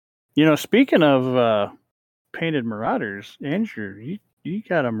 Speaking of painted Marauders, Andrew, you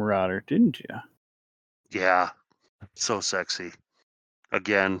got a Marauder, didn't you? Yeah, so sexy.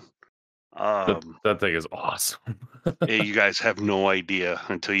 Again, that thing is awesome. You guys have no idea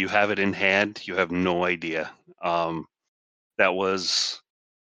until you have it in hand. You have no idea. That was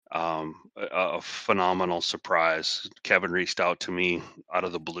a phenomenal surprise. Kevin reached out to me out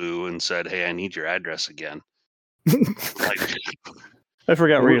of the blue and said, "Hey, I need your address again." I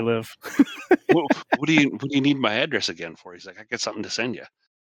forgot where you live. What do you need my address again for? He's like, "I got something to send you."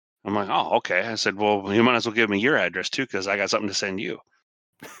 I'm like, "Oh, okay." I said, "Well, you might as well give me your address too, because I got something to send you."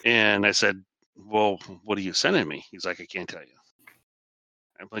 And I said, "Well, what are you sending me?" He's like, "I can't tell you."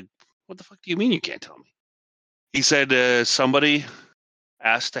 I'm like, "What the fuck do you mean you can't tell me?" He said, somebody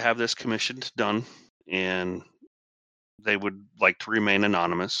asked to have this commissioned done, and they would like to remain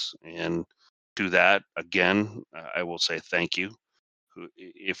anonymous. And to that, again, I will say thank you.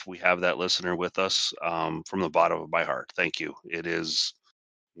 If we have that listener with us, from the bottom of my heart, thank you. It is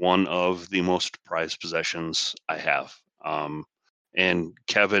one of the most prized possessions I have. And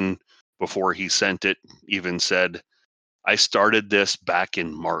Kevin, before he sent it, even said, "I started this back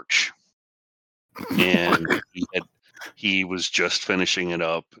in March." And he was just finishing it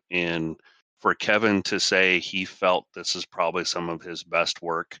up. And for Kevin to say he felt this is probably some of his best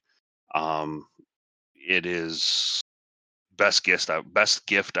work, it is best gift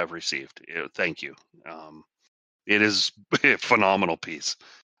I've received. Thank you. It is a phenomenal piece.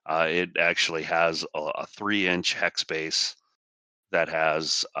 It actually has a 3-inch hex base that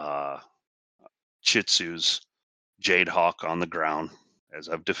has Chitsu's Jade Hawk on the ground, as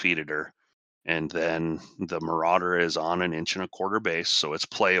I've defeated her. And then the Marauder is on an 1 1/4 base, so it's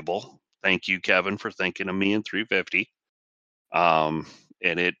playable. Thank you, Kevin, for thinking of me in 350. And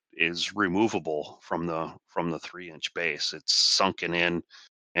it is removable from the 3-inch base. It's sunken in,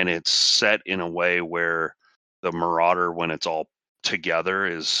 and it's set in a way where the Marauder, when it's all together,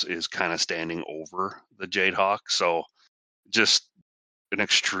 is kind of standing over the Jade Hawk. So just an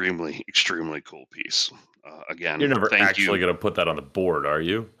extremely, extremely cool piece. Again, you're never thank actually you. going to put that on the board, are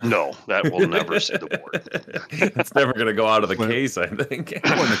you? No, that will never see the board. It's never going to go out of the case, I think.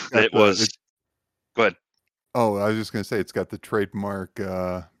 It was. Go ahead. Oh, I was just going to say, it's got the trademark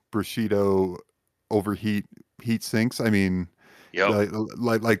Bushido overheat heat sinks. I mean, yep.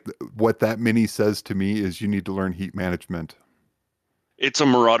 like what that mini says to me is you need to learn heat management. It's a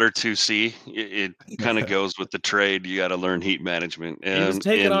Marauder 2C. It kind of goes with the trade. You got to learn heat management. And, he was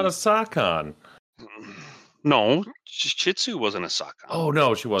taking on a Sakon. No, Chitsu wasn't a Sakon. Oh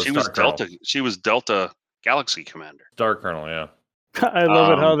no, she was. She was Delta. She was Delta Galaxy Commander. Star Colonel, yeah. I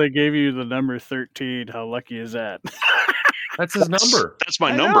love it how they gave you the number 13. How lucky is that? That's his number. That's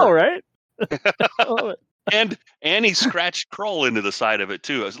my I number. know, right? I love it. And he scratched Kroll into the side of it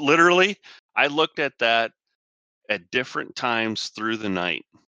too. Literally, I looked at that at different times through the night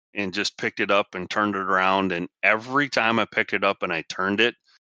and just picked it up and turned it around. And every time I picked it up and I turned it,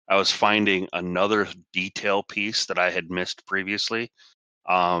 I was finding another detail piece that I had missed previously.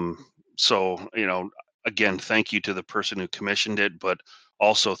 So, again, thank you to the person who commissioned it, but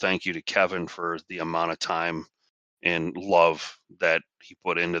also thank you to Kevin for the amount of time and love that he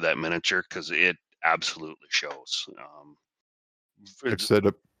put into that miniature, because it absolutely shows. I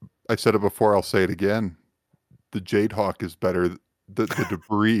said it before. I'll say it again. The Jade Hawk is better. The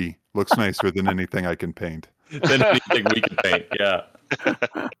debris looks nicer than anything I can paint. Than anything we can paint. Yeah.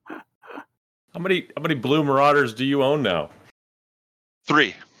 How many Blue Marauders do you own now?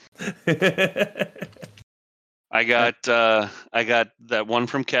 3. I got that one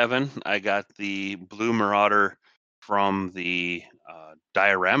from Kevin. I got the Blue Marauder from the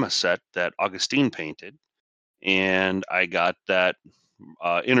diorama set that Augustine painted, and I got that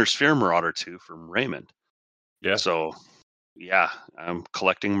Inner Sphere Marauder 2 from Raymond. Yeah. So, yeah, I'm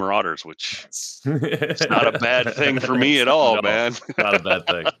collecting Marauders, which it's not a bad thing for me at all, No, man. Not a bad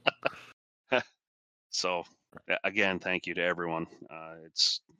thing. So, again, thank you to everyone.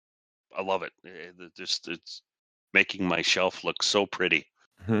 I love it. It's making my shelf look so pretty.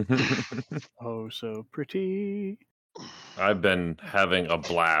 Oh, so pretty. I've been having a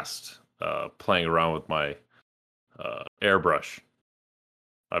blast playing around with my airbrush.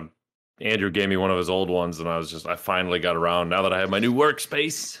 Andrew gave me one of his old ones, and I finally got around now that I have my new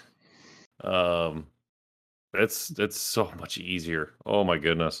workspace. It's so much easier. Oh my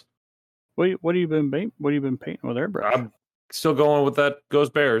goodness. What have you been painting with airbrush? I'm still going with that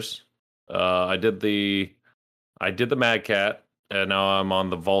Ghost Bears. I did the Mad Cat, and now I'm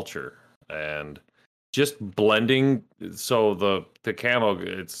on the Vulture, and just blending. So the camo,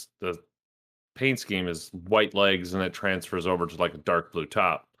 it's the paint scheme is white legs, and it transfers over to like a dark blue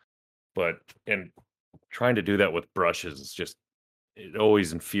top. And trying to do that with brushes is it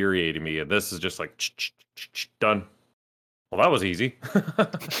always infuriated me. And this is just like done. Well, that was easy.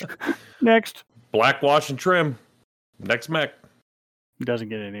 Next. Black wash and trim. Next mech. It doesn't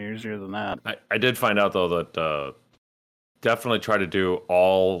get any easier than that. I did find out though that definitely try to do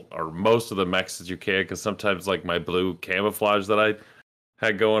all or most of the mechs that you can, because sometimes like my blue camouflage that I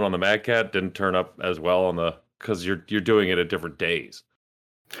had going on the Mad Cat didn't turn up as well on because you're doing it at different days.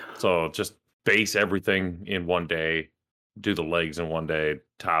 So just base everything in one day, do the legs in one day,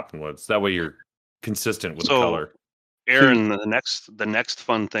 top and woods. That way you're consistent with the color. Aaron, the next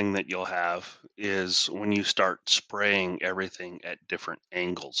fun thing that you'll have is when you start spraying everything at different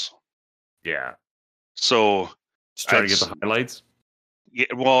angles. Yeah. So just try to get the highlights. Yeah,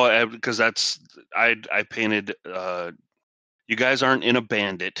 well, because I painted. You guys aren't in a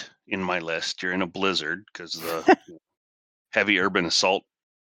Bandit in my list. You're in a Blizzard because the Heavy Urban Assault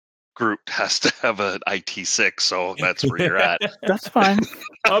group has to have an IT6, so that's where you're at. That's fine.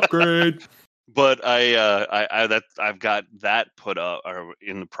 Upgrade. But I've got that put up or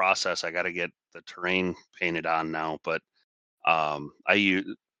in the process. I got to get the terrain painted on now. But I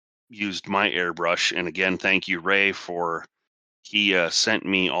used my airbrush, and again, thank you, Ray, for he sent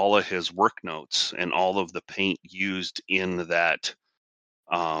me all of his work notes and all of the paint used in that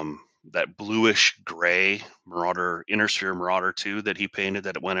that bluish gray Marauder Inner Sphere Marauder 2 that he painted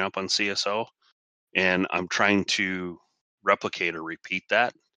that went up on CSO, and I'm trying to replicate or repeat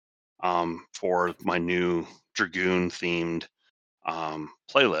that for my new Dragoon themed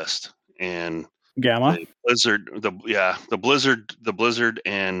playlist. And Gamma, the Blizzard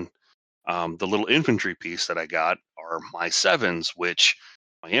and the little infantry piece that I got are my 7s, which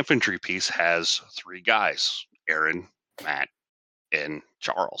my infantry piece has 3 guys: Aaron, Matt, and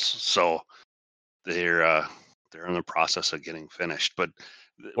Charles. So they're in the process of getting finished. But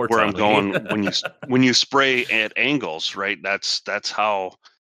where I'm going, when you spray at angles, right? That's how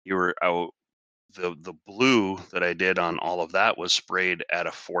you were out. The blue that I did on all of that was sprayed at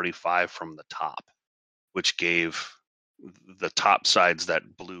a 45 from the top, which gave the top sides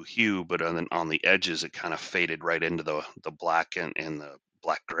that blue hue, but on the edges it kind of faded right into the black and the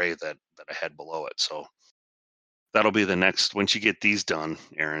black gray that I had below it. So that'll be the next. Once you get these done,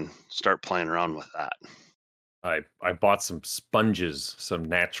 Aaron, start playing around with that. I bought some sponges, some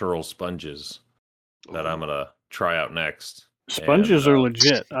natural sponges that I'm gonna try out next. Sponges are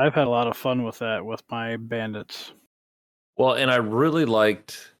legit. I've had a lot of fun with that with my bandits. Well, and I really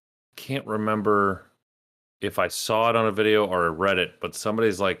liked, can't remember if I saw it on a video or I read it, but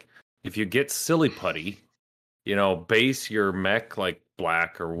somebody's like, if you get silly putty, base your mech like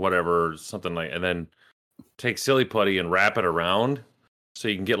black or whatever, something like, and then take silly putty and wrap it around so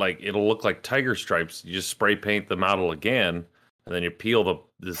you can get it'll look like tiger stripes. You just spray paint the model again, and then you peel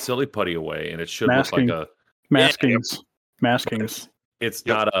the silly putty away, and it should look like a maskings. It's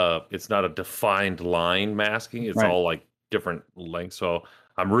not a defined line masking. It's all like different lengths. So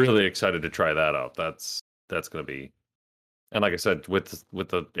I'm really excited to try that out. That's going to be, and like I said, with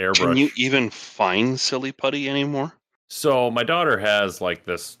the airbrush. Can you even find silly putty anymore? So my daughter has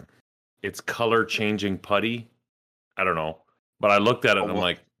this, it's color changing putty. I don't know, but I looked at it and I'm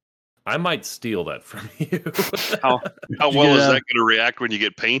like, I might steal that from you. How well is that going to react when you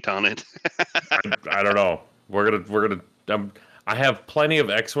get paint on it? I don't know. We're gonna. I have plenty of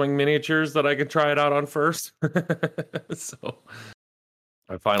X-Wing miniatures that I could try it out on first. So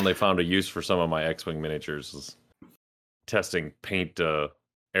I finally found a use for some of my X-Wing miniatures. Is testing paint,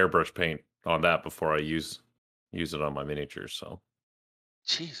 airbrush paint on that before I use it on my miniatures. So,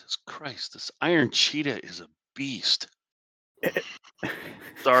 Jesus Christ, this Iron Cheetah is a beast.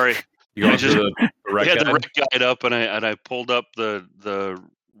 Sorry, you had the red guide up, and I pulled up the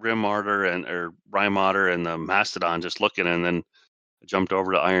Rim Otter or Rime Otter and the Mastodon, just looking, and then I jumped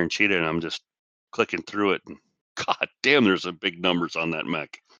over to Iron Cheetah, and I'm just clicking through it, and god damn, there's some big numbers on that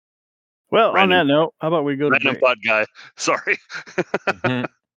mech. Well, on that note, how about we go to Random Pod guy? Sorry.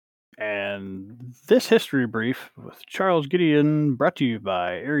 And this history brief with Charles Gideon, brought to you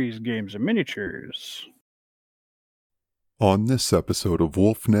by Ares Games and Miniatures. On this episode of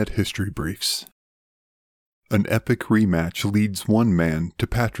WolfNet History Briefs, an epic rematch leads one man to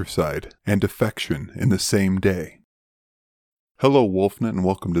patricide and defection in the same day. Hello WolfNet, and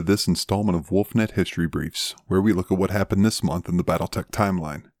welcome to this installment of WolfNet History Briefs, where we look at what happened this month in the Battletech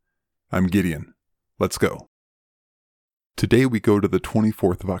timeline. I'm Gideon. Let's go. Today we go to the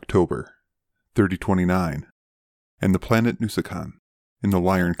 24th of October, 3029, and the planet Nusakan in the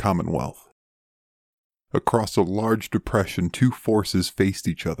Lyran Commonwealth. Across a large depression, two forces faced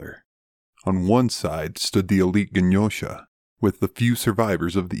each other. On one side stood the elite Ganyosha, with the few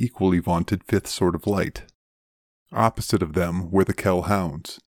survivors of the equally vaunted Fifth Sword of Light. Opposite of them were the Kel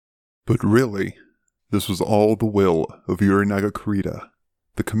Hounds. But really, this was all the will of Urinaga Kurita,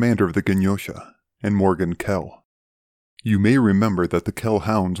 the commander of the Ganyosha, and Morgan Kel. You may remember that the Kel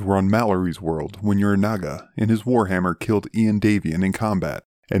Hounds were on Mallory's world when Urinaga and his Warhammer killed Ian Davian in combat,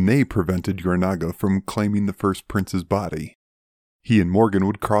 and they prevented Urinaga from claiming the first prince's body. He and Morgan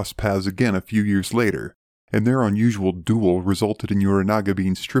would cross paths again a few years later, and their unusual duel resulted in Urinaga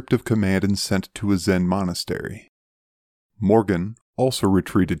being stripped of command and sent to a Zen monastery. Morgan also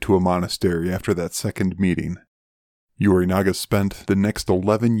retreated to a monastery after that second meeting. Urinaga spent the next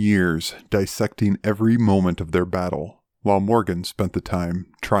 11 years dissecting every moment of their battle, while Morgan spent the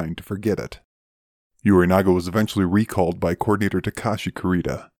time trying to forget it. Urinaga was eventually recalled by Coordinator Takashi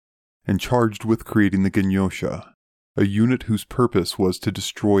Kurita, and charged with creating the Ganyosha, a unit whose purpose was to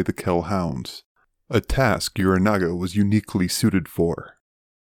destroy the Kel Hounds, a task Urinaga was uniquely suited for.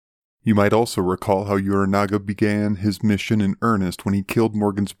 You might also recall how Urinaga began his mission in earnest when he killed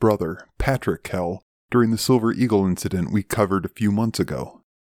Morgan's brother, Patrick Kel, during the Silver Eagle incident we covered a few months ago.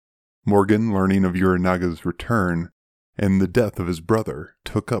 Morgan, learning of Urinaga's return and the death of his brother,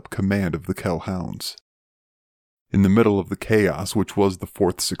 took up command of the Kel Hounds. In the middle of the chaos which was the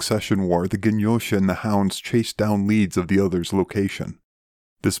Fourth Succession War, the Ganyosha and the Hounds chased down leads of the other's location.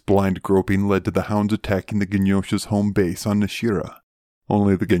 This blind groping led to the Hounds attacking the Ganyosha's home base on Nishira,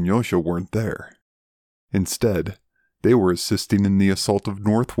 only the Ganyosha weren't there. Instead, they were assisting in the assault of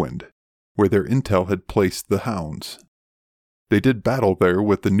Northwind, where their intel had placed the Hounds. They did battle there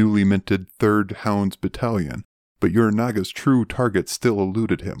with the newly minted 3rd Hounds Battalion, but Urinaga's true target still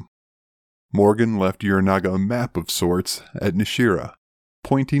eluded him. Morgan left Urinaga a map of sorts at Nishira,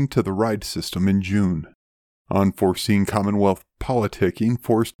 pointing to the ride system in June. Unforeseen Commonwealth politicking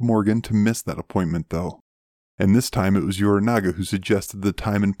forced Morgan to miss that appointment, though, and this time it was Urinaga who suggested the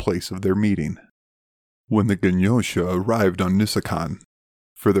time and place of their meeting. When the Ganyosha arrived on Nusakan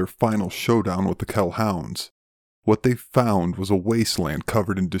for their final showdown with the Kel Hounds, what they found was a wasteland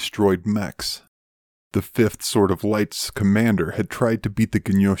covered in destroyed mechs. The Fifth Sword of Light's commander had tried to beat the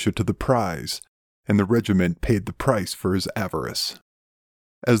Ganyosha to the prize, and the regiment paid the price for his avarice.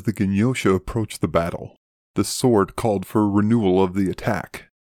 As the Ganyosha approached the battle, the sword called for a renewal of the attack,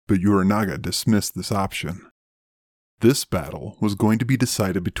 but Urinaga dismissed this option. This battle was going to be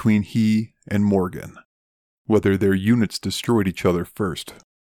decided between he and Morgan. Whether their units destroyed each other first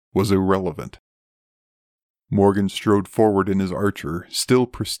was irrelevant. Morgan strode forward in his archer, still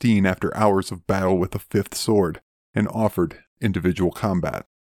pristine after hours of battle with the Fifth Sword, and offered individual combat.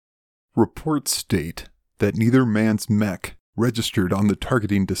 Reports state that neither man's mech registered on the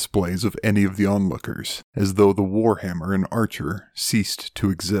targeting displays of any of the onlookers, as though the Warhammer and Archer ceased to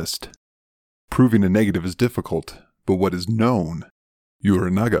exist. Proving a negative is difficult, but what is known,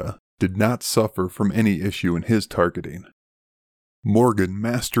 Uranaga did not suffer from any issue in his targeting. Morgan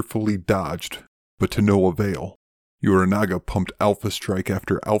masterfully dodged, but to no avail. Uranaga pumped Alpha Strike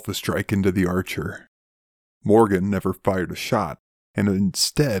after Alpha Strike into the Archer. Morgan never fired a shot, and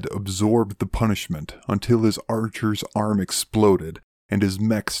instead absorbed the punishment until his Archer's arm exploded and his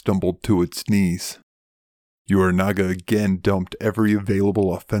mech stumbled to its knees. Uranaga again dumped every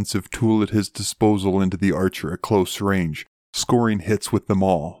available offensive tool at his disposal into the Archer at close range, scoring hits with them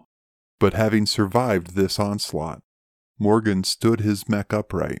all. But having survived this onslaught, Morgan stood his mech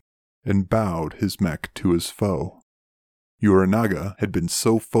upright and bowed his mech to his foe. Uranaga had been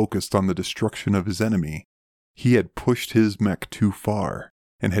so focused on the destruction of his enemy, he had pushed his mech too far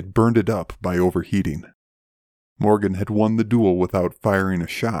and had burned it up by overheating. Morgan had won the duel without firing a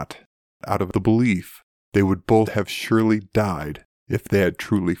shot, out of the belief they would both have surely died if they had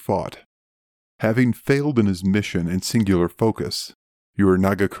truly fought. Having failed in his mission and singular focus,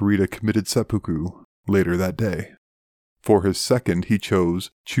 Uranaga Kurita committed seppuku later that day. For his second, he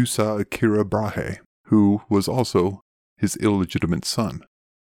chose Chusa Akira Brahe, who was also his illegitimate son.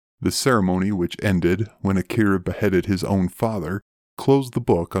 The ceremony, which ended when Akira beheaded his own father, closed the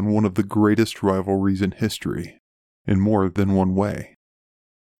book on one of the greatest rivalries in history, in more than one way.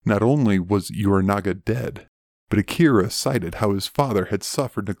 Not only was Uranaga dead, but Akira cited how his father had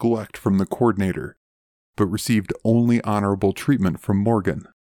suffered neglect from the coordinator, but received only honorable treatment from Morgan,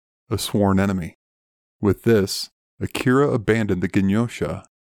 a sworn enemy. With this, Akira abandoned the Genyosha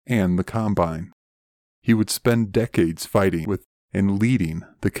and the Combine. He would spend decades fighting with and leading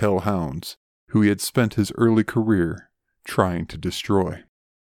the Kell Hounds, who he had spent his early career trying to destroy.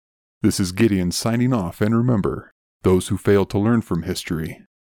 This is Gideon signing off, and remember, those who fail to learn from history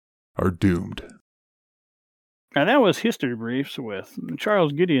are doomed. And that was History Briefs with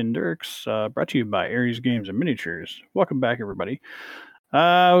Charles Gideon Dirks, brought to you by Aries Games and Miniatures. Welcome back, everybody.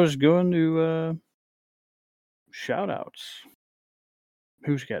 I was going to shout-outs.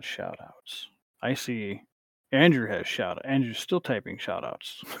 Who's got shout-outs? I see Andrew has shout-outs. Andrew's still typing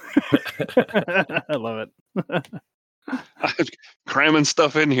shout-outs. I love it. I'm cramming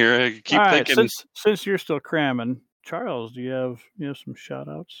stuff in here. I keep All right, thinking. since you're still cramming, Charles, do you have some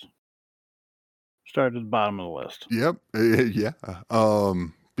shout-outs? Start at the bottom of the list. Yep.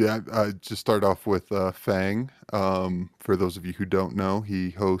 I just start off with Fang. For those of you who don't know, he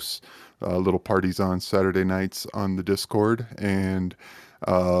hosts little parties on Saturday nights on the Discord, and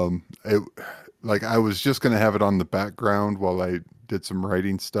I was just gonna have it on the background while I did some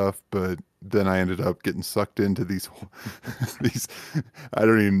writing stuff, but then I ended up getting sucked into these I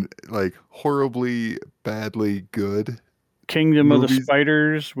don't even horribly badly good Kingdom movies. of the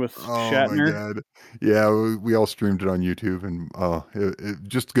Spiders with Shatner. Oh my god! Yeah, we all streamed it on YouTube, and it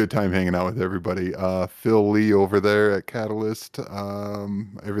just a good time hanging out with everybody. Phil Lee over there at Catalyst,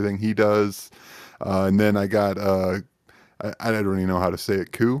 everything he does, and then I got I don't even know how to say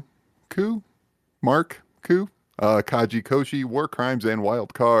it. Mark Kaji Koshi, War Crimes and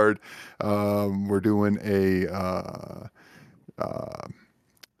Wild Card. We're doing a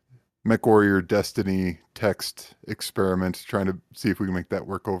MechWarrior Destiny text experiment, trying to see if we can make that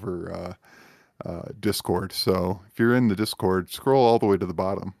work over Discord. So if you're in the Discord, scroll all the way to the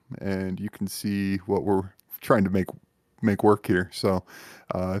bottom and you can see what we're trying to make work here. So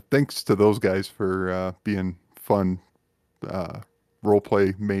thanks to those guys for being fun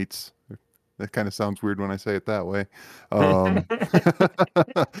roleplay mates. That kind of sounds weird when I say it that way. But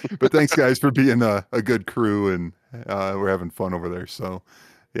thanks guys for being a good crew, and we're having fun over there. So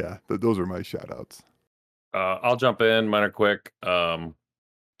yeah, those are my shout outs. I'll jump in. Mine are quick.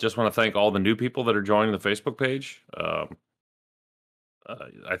 Just want to thank all the new people that are joining the Facebook page. I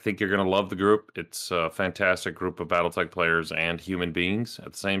think you're going to love the group. It's a fantastic group of Battletech players and human beings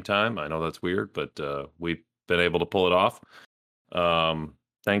at the same time. I know that's weird, but we've been able to pull it off.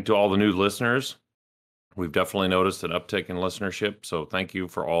 Thank to all the new listeners. We've definitely noticed an uptick in listenership. So thank you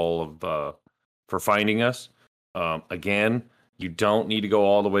for all of for finding us. Again, you don't need to go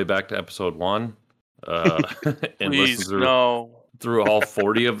all the way back to episode 1 and Please, listen through all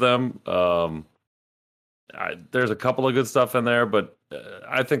 40 of them. There's a couple of good stuff in there, but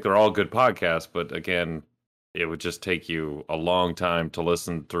I think they're all good podcasts. But again, it would just take you a long time to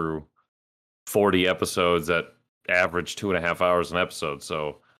listen through 40 episodes that average 2.5 hours an episode.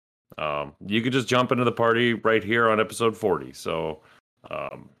 So you could just jump into the party right here on episode 40. So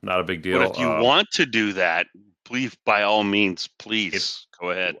not a big deal. But if you want to do that, please, by all means, please go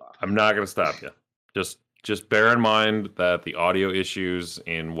ahead. I'm not going to stop you. Just just bear in mind that the audio issues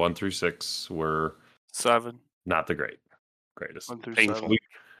in 1 through 6 were 7. not the greatest. 1 through Painful. 7.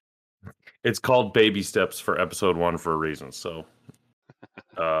 It's called Baby Steps for episode 1 for a reason. So,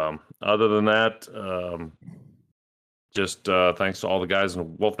 other than that, just thanks to all the guys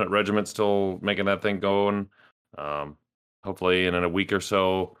in Wolfnet Regiment still making that thing going. Hopefully, in a week or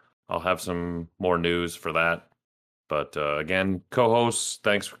so, I'll have some more news for that. But again, co-hosts,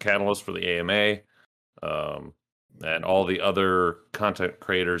 thanks for Catalyst for the AMA, and all the other content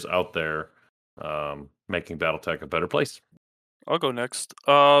creators out there making BattleTech a better place. I'll go next.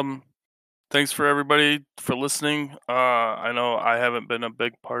 Thanks for everybody for listening. I know I haven't been a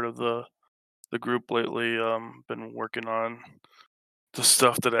big part of the group lately. Been working on the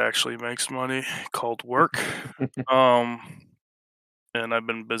stuff that actually makes money called work. And I've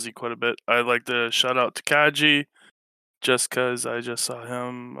been busy quite a bit. I'd like to shout out to Kaji, just because I just saw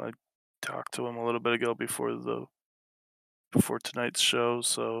him. I talked to him a little bit ago before tonight's show.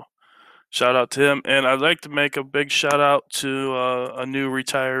 So shout out to him. And I'd like to make a big shout out to a new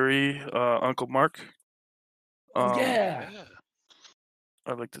retiree, Uncle Mark. Yeah.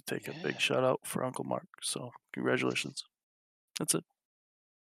 I'd like to take a big shout out for Uncle Mark. So congratulations. That's it.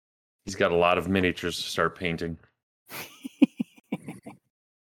 He's got a lot of miniatures to start painting.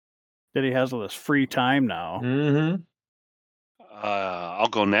 That he has all this free time now. Mm-hmm. I'll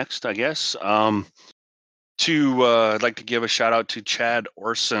go next, I guess. I'd like to give a shout out to Chad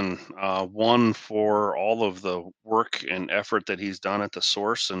Orson, one for all of the work and effort that he's done at the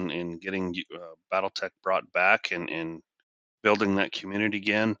source and in getting BattleTech brought back and building that community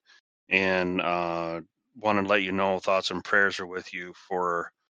again. And want to let you know thoughts and prayers are with you for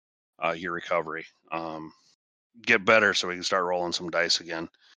your recovery. Get better so we can start rolling some dice again.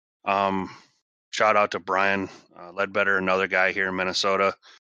 Shout out to Brian Ledbetter, another guy here in Minnesota.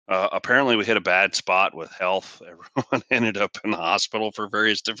 Apparently we hit a bad spot with health. Everyone ended up in the hospital for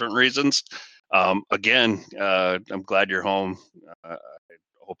various different reasons. Again, I'm glad you're home. I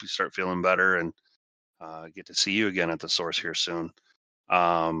hope you start feeling better and get to see you again at the source here soon.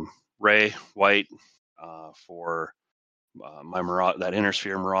 Ray White for my that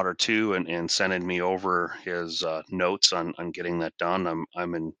Intersphere Marauder 2 and sending me over his notes on getting that done.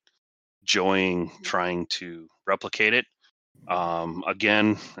 I'm enjoying trying to replicate it.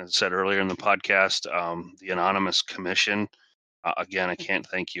 Again, as I said earlier in the podcast, the Anonymous Commission, again, I can't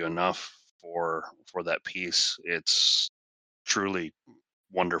thank you enough for that piece. It's truly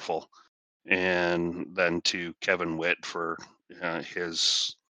wonderful. And then to Kevin Witt for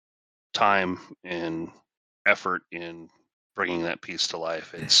his time and effort in bringing that piece to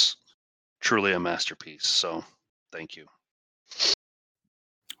life. It's truly a masterpiece. So thank you.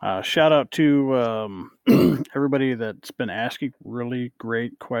 Shout out to everybody that's been asking really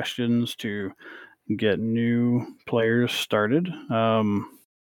great questions to get new players started.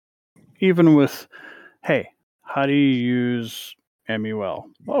 Even with, hey, how do you use MUL?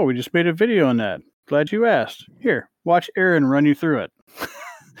 Oh, we just made a video on that. Glad you asked. Here, watch Aaron run you through it.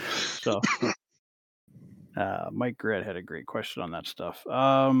 So, Mike Gret had a great question on that stuff.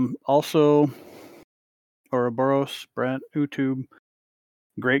 Also, Ouroboros, Brent, YouTube.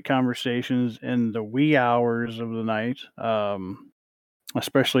 Great conversations in the wee hours of the night,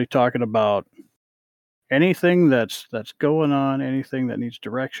 especially talking about anything that's going on, anything that needs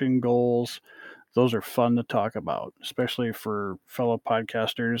direction, goals. Those are fun to talk about, especially for fellow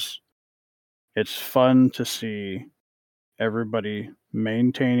podcasters. It's fun to see everybody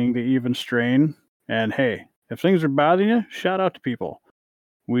maintaining the even strain. And hey, if things are bothering you, shout out to people.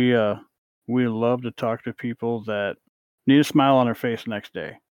 We love to talk to people that need a smile on their face the next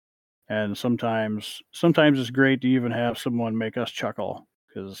day. And sometimes it's great to even have someone make us chuckle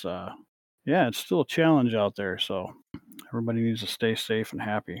because, it's still a challenge out there. So everybody needs to stay safe and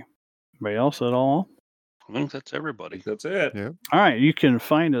happy. Anybody else at all? I think that's everybody. That's it. Yeah. All right. You can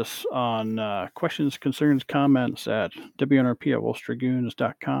find us on questions, concerns, comments at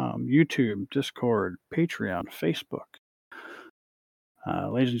WNRP@wolfstragoons.com, YouTube, Discord, Patreon, Facebook.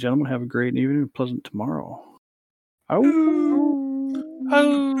 Ladies and gentlemen, have a great evening and pleasant tomorrow.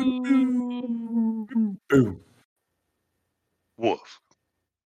 Boom. Woof.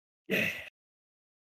 Yeah.